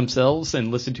educate themselves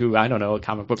and listen to, I don't know, a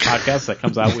comic book podcast that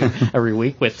comes out every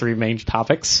week with 3 main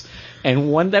topics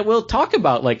and one that will talk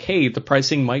about like, hey, the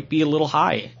pricing might be a little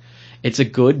high. It's a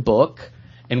good book,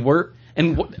 and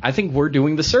I think we're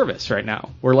doing the service right now.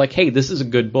 We're like, hey, this is a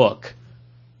good book.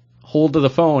 Hold to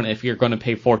the phone if you're going to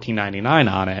pay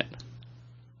 $14.99 on it.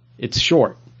 It's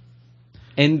short.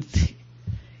 And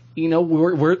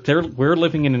we're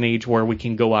living in an age where we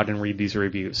can go out and read these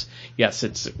reviews. Yes,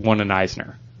 it's won an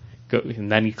Eisner.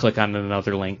 And then you click on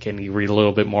another link and you read a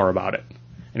little bit more about it.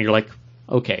 And you're like,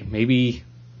 okay, maybe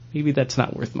that's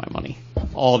not worth my money.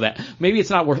 All that. Maybe it's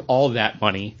not worth all that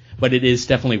money, but it is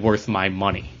definitely worth my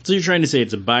money. So you're trying to say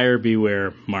it's a buyer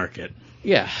beware market.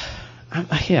 Yeah.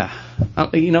 It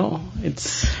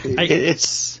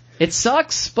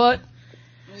sucks, but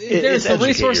the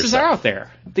resources are out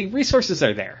there. The resources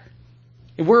are there.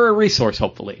 We're a resource,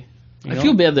 hopefully. I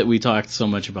feel bad that we talked so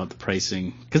much about the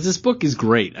pricing, because this book is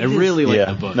great. I really like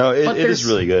the book. No, it is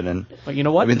really good. But you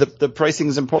know what? I mean, the pricing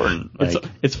is important.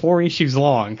 It's 4 issues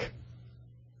long.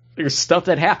 There's stuff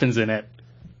that happens in it.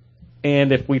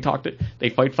 And if we talked, they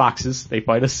fight foxes, they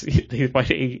fight a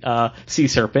sea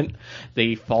serpent,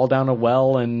 they fall down a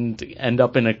well and end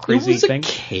up in a crazy thing.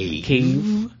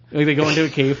 Cave. They go into a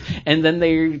cave, and then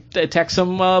they attack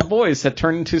some boys that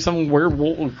turn into some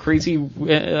crazy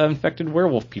infected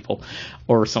werewolf people,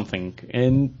 or something.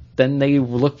 And then they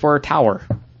look for a tower.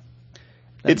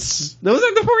 Those are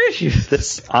the 4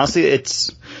 issues. Honestly,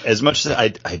 it's as much as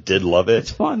I did love it.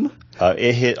 It's fun.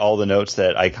 It hit all the notes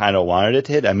that I kind of wanted it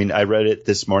to hit. I mean, I read it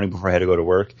this morning before I had to go to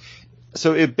work.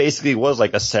 So it basically was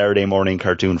like a Saturday morning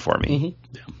cartoon for me.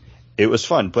 Mm-hmm. Yeah. It was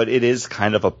fun, but it is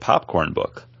kind of a popcorn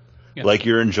book. Yeah. Like,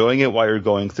 you're enjoying it while you're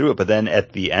going through it, but then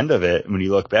at the end of it, when you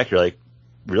look back, you're like,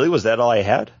 really? Was that all I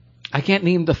had? I can't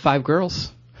name the 5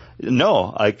 girls.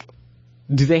 No,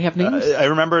 do they have names? I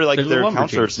remember, their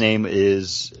counselor's name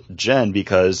is Jen,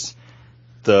 because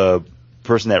the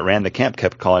person that ran the camp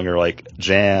kept calling her,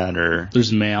 Jan, or...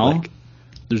 There's Mal.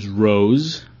 There's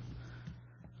Rose.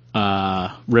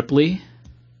 Ripley.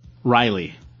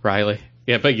 Riley.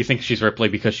 Yeah, but you think she's Ripley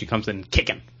because she comes in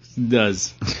kicking.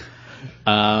 Does.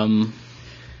 I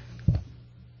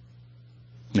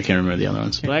can't remember the other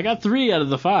ones. But I got 3 out of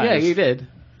the 5. Yeah, you did.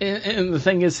 And the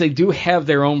thing is, they do have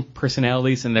their own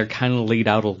personalities, and they're kind of laid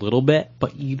out a little bit,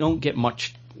 but you don't get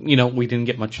much, we didn't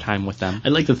get much time with them.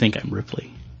 I'd like to think I'm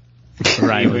Ripley.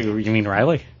 Riley. You mean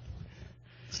Riley?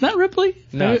 It's not Ripley?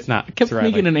 No, it's not. I kept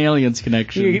making an Aliens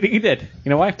connection. You did. You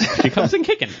know why? She comes in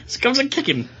kicking.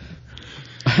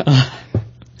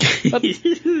 But,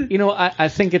 I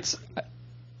think it's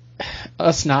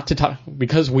us not to talk,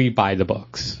 because we buy the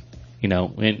books,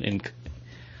 and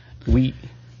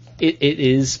it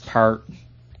is part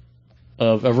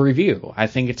of a review. I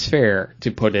think it's fair to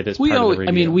put it as part of the review.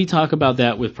 I mean, we talk about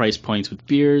that with price points with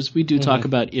beers. We do talk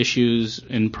about issues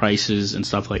and prices and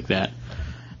stuff like that.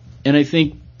 And I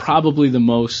think probably the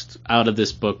most out of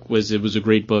this book was it was a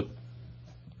great book,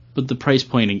 but the price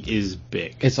pointing is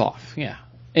big. It's off, yeah.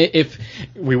 If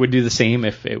we would do the same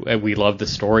if we loved the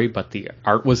story, but the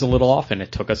art was a little off and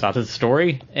it took us out of the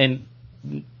story, and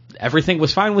everything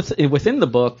was fine within the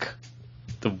book.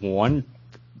 And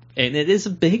it's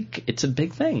a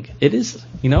big thing. It is,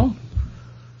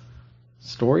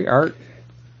 story, art,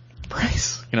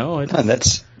 price, And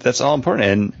that's all important.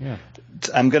 And yeah.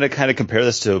 I'm going to kind of compare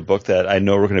this to a book that I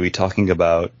know we're going to be talking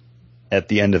about at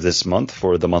the end of this month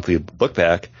for the monthly look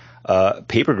back.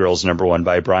 Paper Girls #1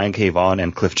 by Brian K. Vaughan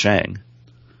and Cliff Chang.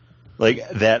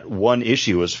 That one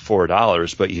issue was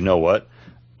 $4, but you know what?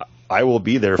 I will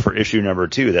be there for issue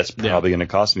 #2. That's probably going to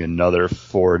cost me another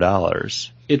 $4.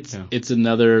 It's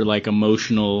another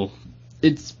emotional.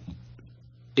 It's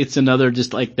it's another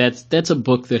just like that's a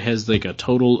book that has like a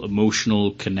total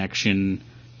emotional connection,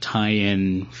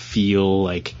 tie-in feel.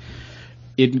 Like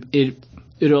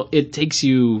it takes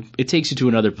you to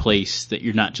another place that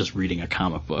you're not just reading a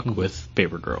comic book with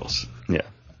Paper Girls. Yeah.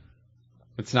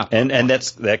 It's not. And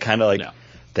that kind of like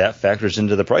that factors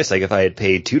into the price. Like if I had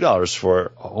paid $2 for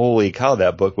it, holy cow,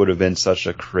 that book would have been such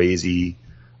a crazy,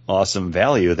 awesome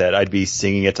value that I'd be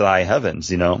singing it to the high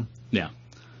heavens. Yeah.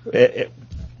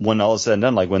 When all is said and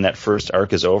done, like when that first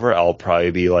arc is over, I'll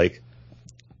probably be like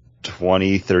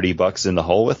 $20-$30 in the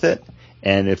hole with it.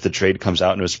 And if the trade comes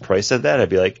out and it was priced at that, I'd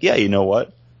be like, yeah, you know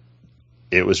what?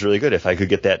 It was really good. If I could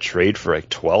get that trade for like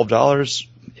 $12,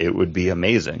 it would be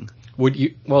amazing. Would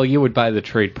you? Well, you would buy the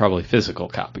trade probably physical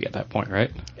copy at that point, right?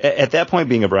 At that point,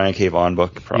 being a Brian K. Vaughan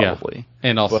book, probably. Yeah.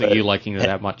 And also you liking it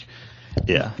that much.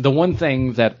 Yeah. The one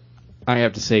thing that I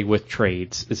have to say with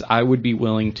trades is I would be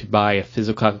willing to buy a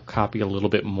physical copy a little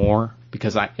bit more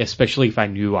because especially if I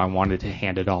knew I wanted to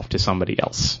hand it off to somebody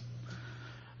else.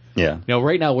 Yeah.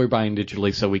 Right now we're buying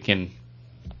digitally so we can,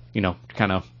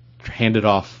 kind of hand it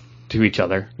off to each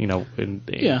other,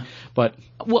 Yeah. But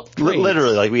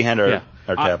literally, like we hand our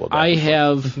tablet back.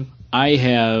 I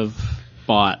have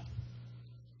bought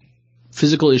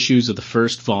physical issues of the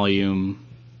first volume,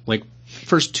 like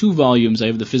first 2 volumes. I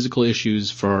have the physical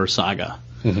issues for Saga.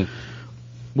 Mm-hmm.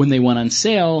 When they went on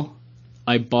sale,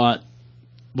 I bought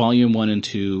volume 1 and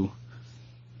 2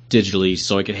 digitally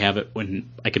so I could have it when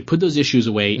I could put those issues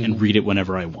away and read it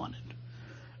whenever I wanted.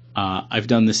 I've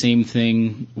done the same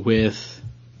thing with.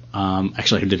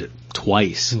 Actually, I did it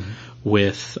twice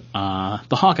with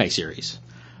the Hawkeye series.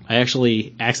 I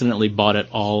actually accidentally bought it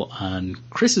all on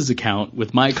Chris's account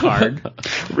with my card.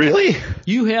 Really?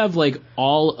 You have like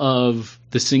all of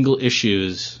the single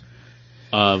issues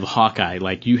of Hawkeye.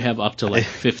 Like you have up to like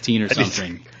 15 or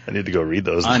something. I need to go read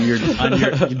those on your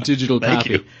digital Thank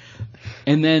copy. you.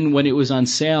 And then when it was on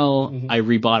sale, I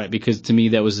rebought it because to me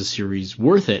that was a series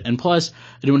worth it. And plus,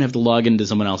 I don't have to log into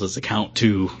someone else's account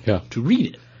to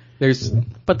read it.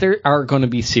 But there are going to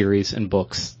be series and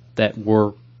books that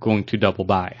we're going to double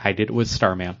buy. I did it with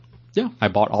Starman. Yeah. I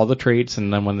bought all the trades,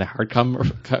 and then when the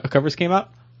hardcovers came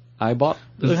out, I bought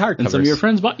the hardcovers. And some of your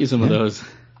friends bought you some of those.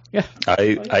 Yeah.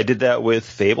 I did that with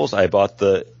Fables. I bought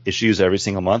the issues every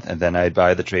single month, and then I'd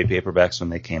buy the trade paperbacks when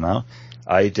they came out.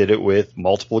 I did it with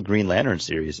multiple Green Lantern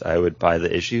series. I would buy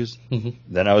the issues.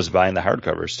 Then I was buying the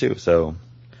hardcovers, too. So,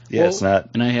 yeah, it's not,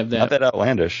 and I have not that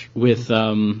outlandish. With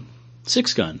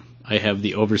Six Gun. I have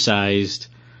the oversized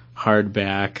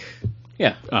hardback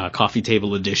coffee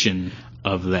table edition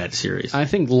of that series. I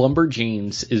think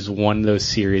Lumberjanes is one of those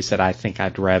series that I think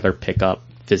I'd rather pick up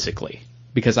physically.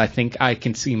 Because I think I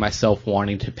can see myself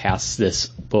wanting to pass this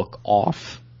book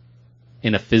off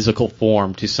in a physical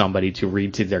form to somebody to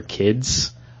read to their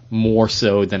kids more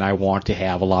so than I want to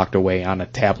have locked away on a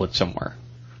tablet somewhere.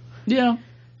 Yeah.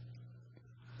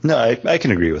 No, I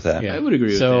can agree with that. Yeah, I would agree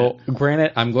with that. So,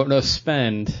 granted, I'm going to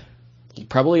spend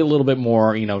probably a little bit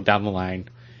more, down the line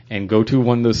and go to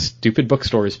one of those stupid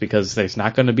bookstores because there's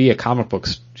not going to be a comic book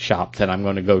shop that I'm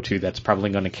going to go to that's probably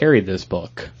going to carry this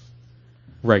book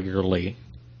regularly.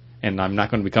 And I'm not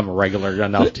going to become a regular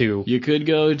enough to... You could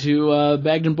go to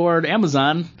Bagged and Board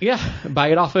Amazon. Yeah, buy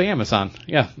it off of Amazon.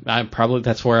 Yeah,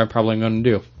 that's where I'm probably going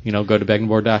to do. Go to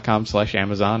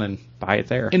baggedandboard.com/Amazon and buy it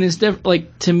there. And it's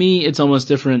to me, it's almost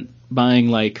different buying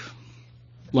like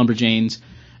Lumberjanes,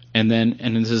 and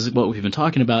this is what we've been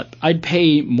talking about. I'd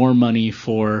pay more money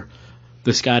for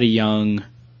the Scotty Young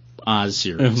Oz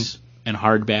series and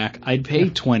hardback. I'd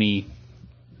pay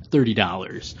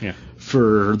 $20-$30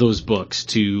 for those books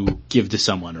to give to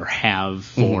someone or have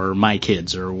for my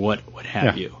kids or what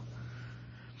have you.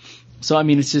 So, I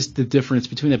mean, it's just the difference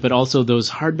between that. But also those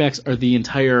hardbacks are the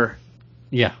entire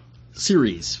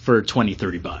series for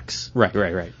 $20-$30.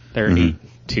 Right. They're 8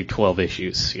 to 12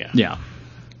 issues. Yeah.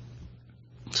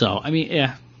 So, I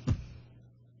mean,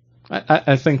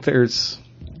 I think there's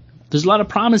a lot of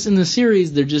promise in the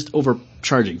series. They're just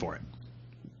overcharging for it.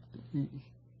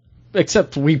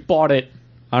 Except we bought it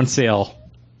on sale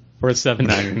for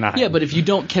 $7.99. Yeah, but if you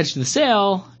don't catch the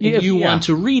sale, if you want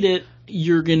to read it,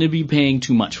 you're going to be paying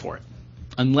too much for it.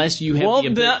 Unless you have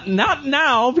not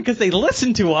now, because they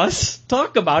listen to us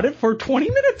talk about it for 20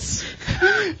 minutes.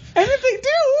 And if they do...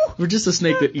 We're just a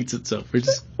snake that eats itself.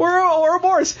 We're a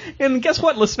Morris. And guess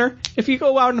what, listener? If you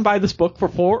go out and buy this book for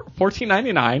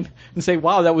 $14.99 and say,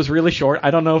 wow, that was really short,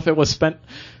 I don't know if it was spent...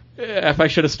 If I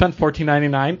should have spent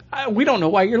 $14.99, we don't know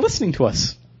why you're listening to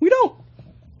us. We don't.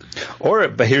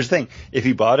 But here's the thing: if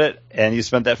you bought it and you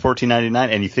spent that $14.99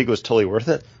 and you think it was totally worth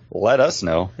it, let us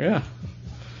know. Yeah.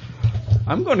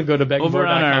 I'm going to go to Over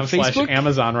on our Facebook?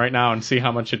 beggingboard.com/Amazon right now and see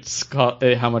how much it's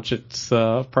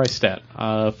priced at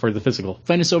for the physical.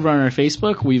 Find us over on our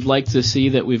Facebook. We'd like to see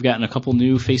that we've gotten a couple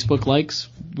new Facebook likes.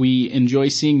 We enjoy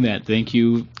seeing that. Thank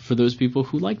you for those people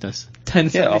who liked us.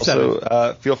 1077. Yeah,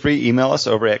 also, feel free to email us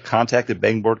over at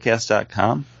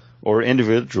contact@beggingboardcast.com or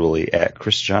individually at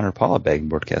Christian or Paul at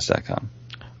beggingboardcast.com.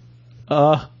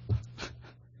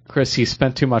 Chris, you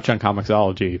spent too much on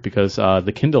Comixology because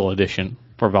the Kindle edition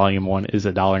for Volume 1 is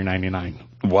 $1.99.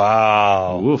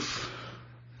 Wow. Oof.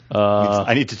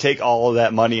 I need to take all of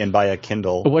that money and buy a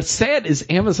Kindle. What's sad is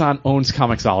Amazon owns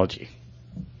Comixology.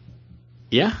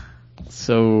 Yeah.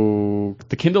 So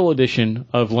the Kindle edition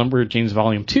of Lumberjanes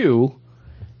Volume 2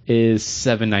 is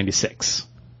 $7.96.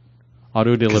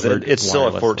 Auto delivered. It's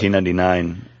still at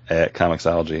 $14.99 at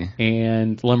Comixology.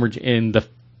 And the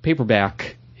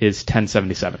paperback is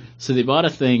 $10.77. So they bought a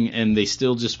thing and they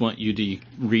still just want you to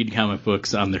read comic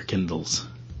books on their Kindles.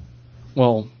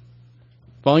 Well,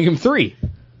 Volume 3,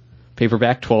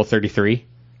 paperback $12.33,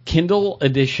 Kindle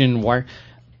edition wireless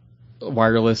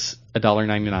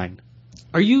 $1.99.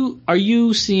 Are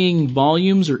you seeing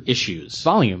volumes or issues?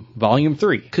 Volume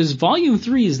 3. Because Volume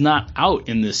 3 is not out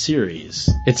in this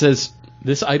series. It says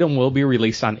this item will be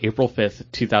released on April 5th,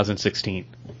 2016.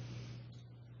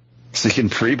 So you can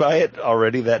pre-buy it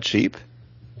already that cheap?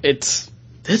 That's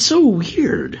so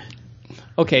weird.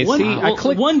 Okay, I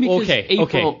clicked because April.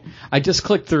 Okay. I just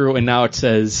clicked through and now it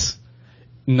says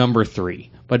number 3,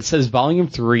 but it says Volume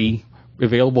 3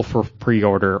 available for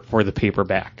pre-order for the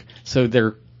paperback. So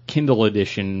their Kindle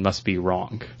edition must be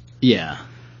wrong. Yeah.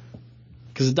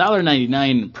 Because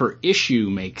 $1.99 per issue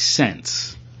makes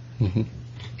sense. Mm-hmm.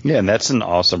 Yeah, and that's an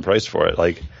awesome price for it.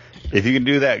 Like, if you can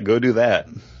do that, go do that.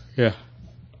 Yeah.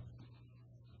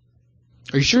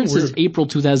 Are you sure it says April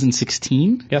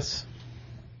 2016? Yes.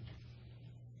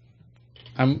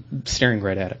 I'm staring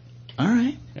right at it. All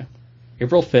right. Yeah.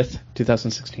 April 5th,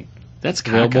 2016. That's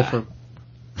available for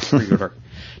pre-order.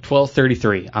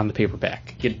 $12.33 on the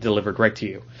paperback. Get it delivered right to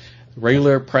you.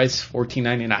 Regular price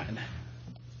 $14.99.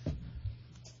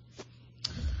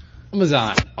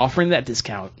 Amazon offering that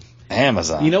discount.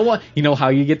 Amazon. You know what? You know how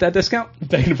you get that discount?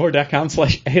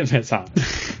 beggingboard.com/Amazon.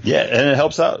 Yeah, and it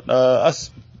helps out us.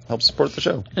 Helps support the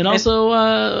show. And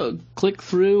also click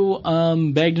through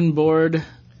Bagged and Board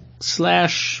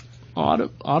 /Audible.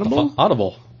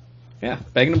 Audible. Yeah,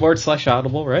 Bagged and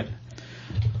Board/Audible, right?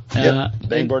 Yep.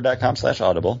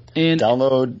 Beggingboard.com/Audible. And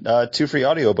download 2 free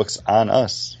audiobooks on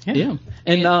us. Yeah.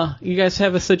 And you guys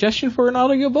have a suggestion for an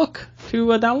audiobook to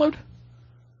download?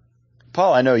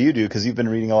 Paul, I know you do because you've been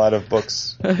reading a lot of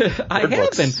books. I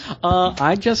have been.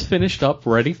 I just finished up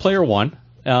Ready Player One,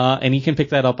 and you can pick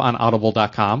that up on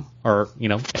audible.com or,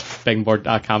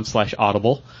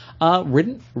 beggingboard.com/audible.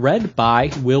 Read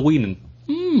by Will Wheaton.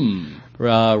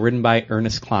 Written by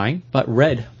Ernest Cline, but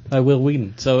read by Will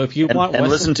Wheaton. So if you want, and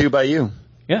listened to by you.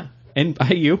 Yeah, and by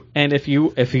you. And if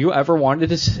you ever wanted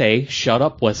to say "Shut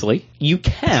up, Wesley," you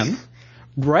can.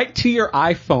 Right to your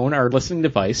iPhone or listening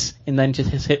device, and then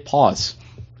just hit pause.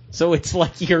 So it's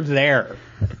like you're there.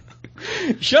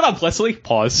 Shut up, Leslie.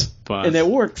 Pause. And it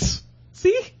works.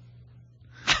 See?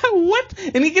 What?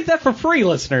 And you get that for free,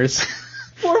 listeners.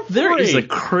 For free. There is a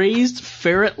crazed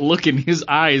ferret look in his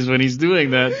eyes when he's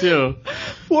doing that, too.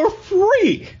 For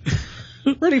free.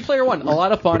 Ready Player One. A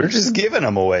lot of fun. We're just giving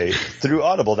them away through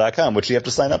audible.com, which you have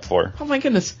to sign up for. Oh, my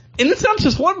goodness. And it's not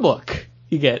just one book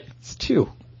you get. It's two.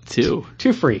 Two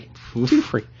free. Oof. Two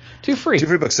free. 2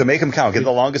 free books, so make them count. Get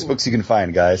the longest books you can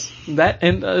find, guys. That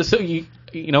and so you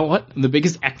know what? The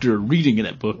biggest actor reading in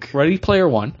that book. Ready Player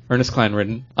One, Ernest Cline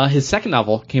written. His second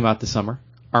novel came out this summer.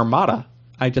 Armada,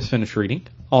 I just finished reading.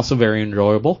 Also very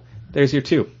enjoyable. There's your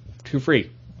two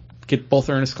free. Get both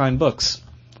Ernest Cline books.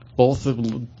 Both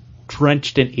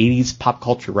drenched in 80s pop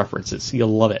culture references.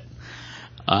 You'll love it.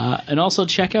 And also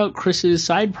check out Chris's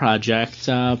side project,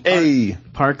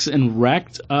 Parks and Rec.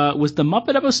 Was the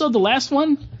Muppet episode the last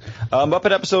one?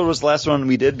 Muppet episode was the last one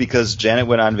we did because Janet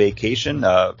went on vacation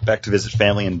back to visit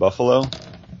family in Buffalo.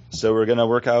 So we're going to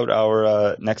work out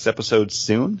our next episode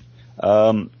soon.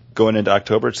 Going into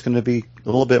October, it's going to be a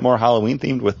little bit more Halloween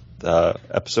themed with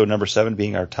episode number 7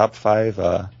 being our top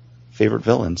 5 favorite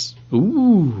villains.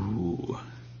 Ooh.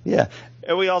 Yeah.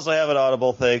 And we also have an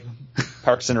Audible thing.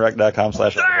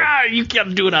 ParksandRec.com/Audible. You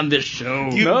can't do it on this show.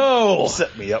 No!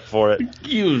 Set me up for it.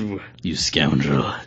 You scoundrel.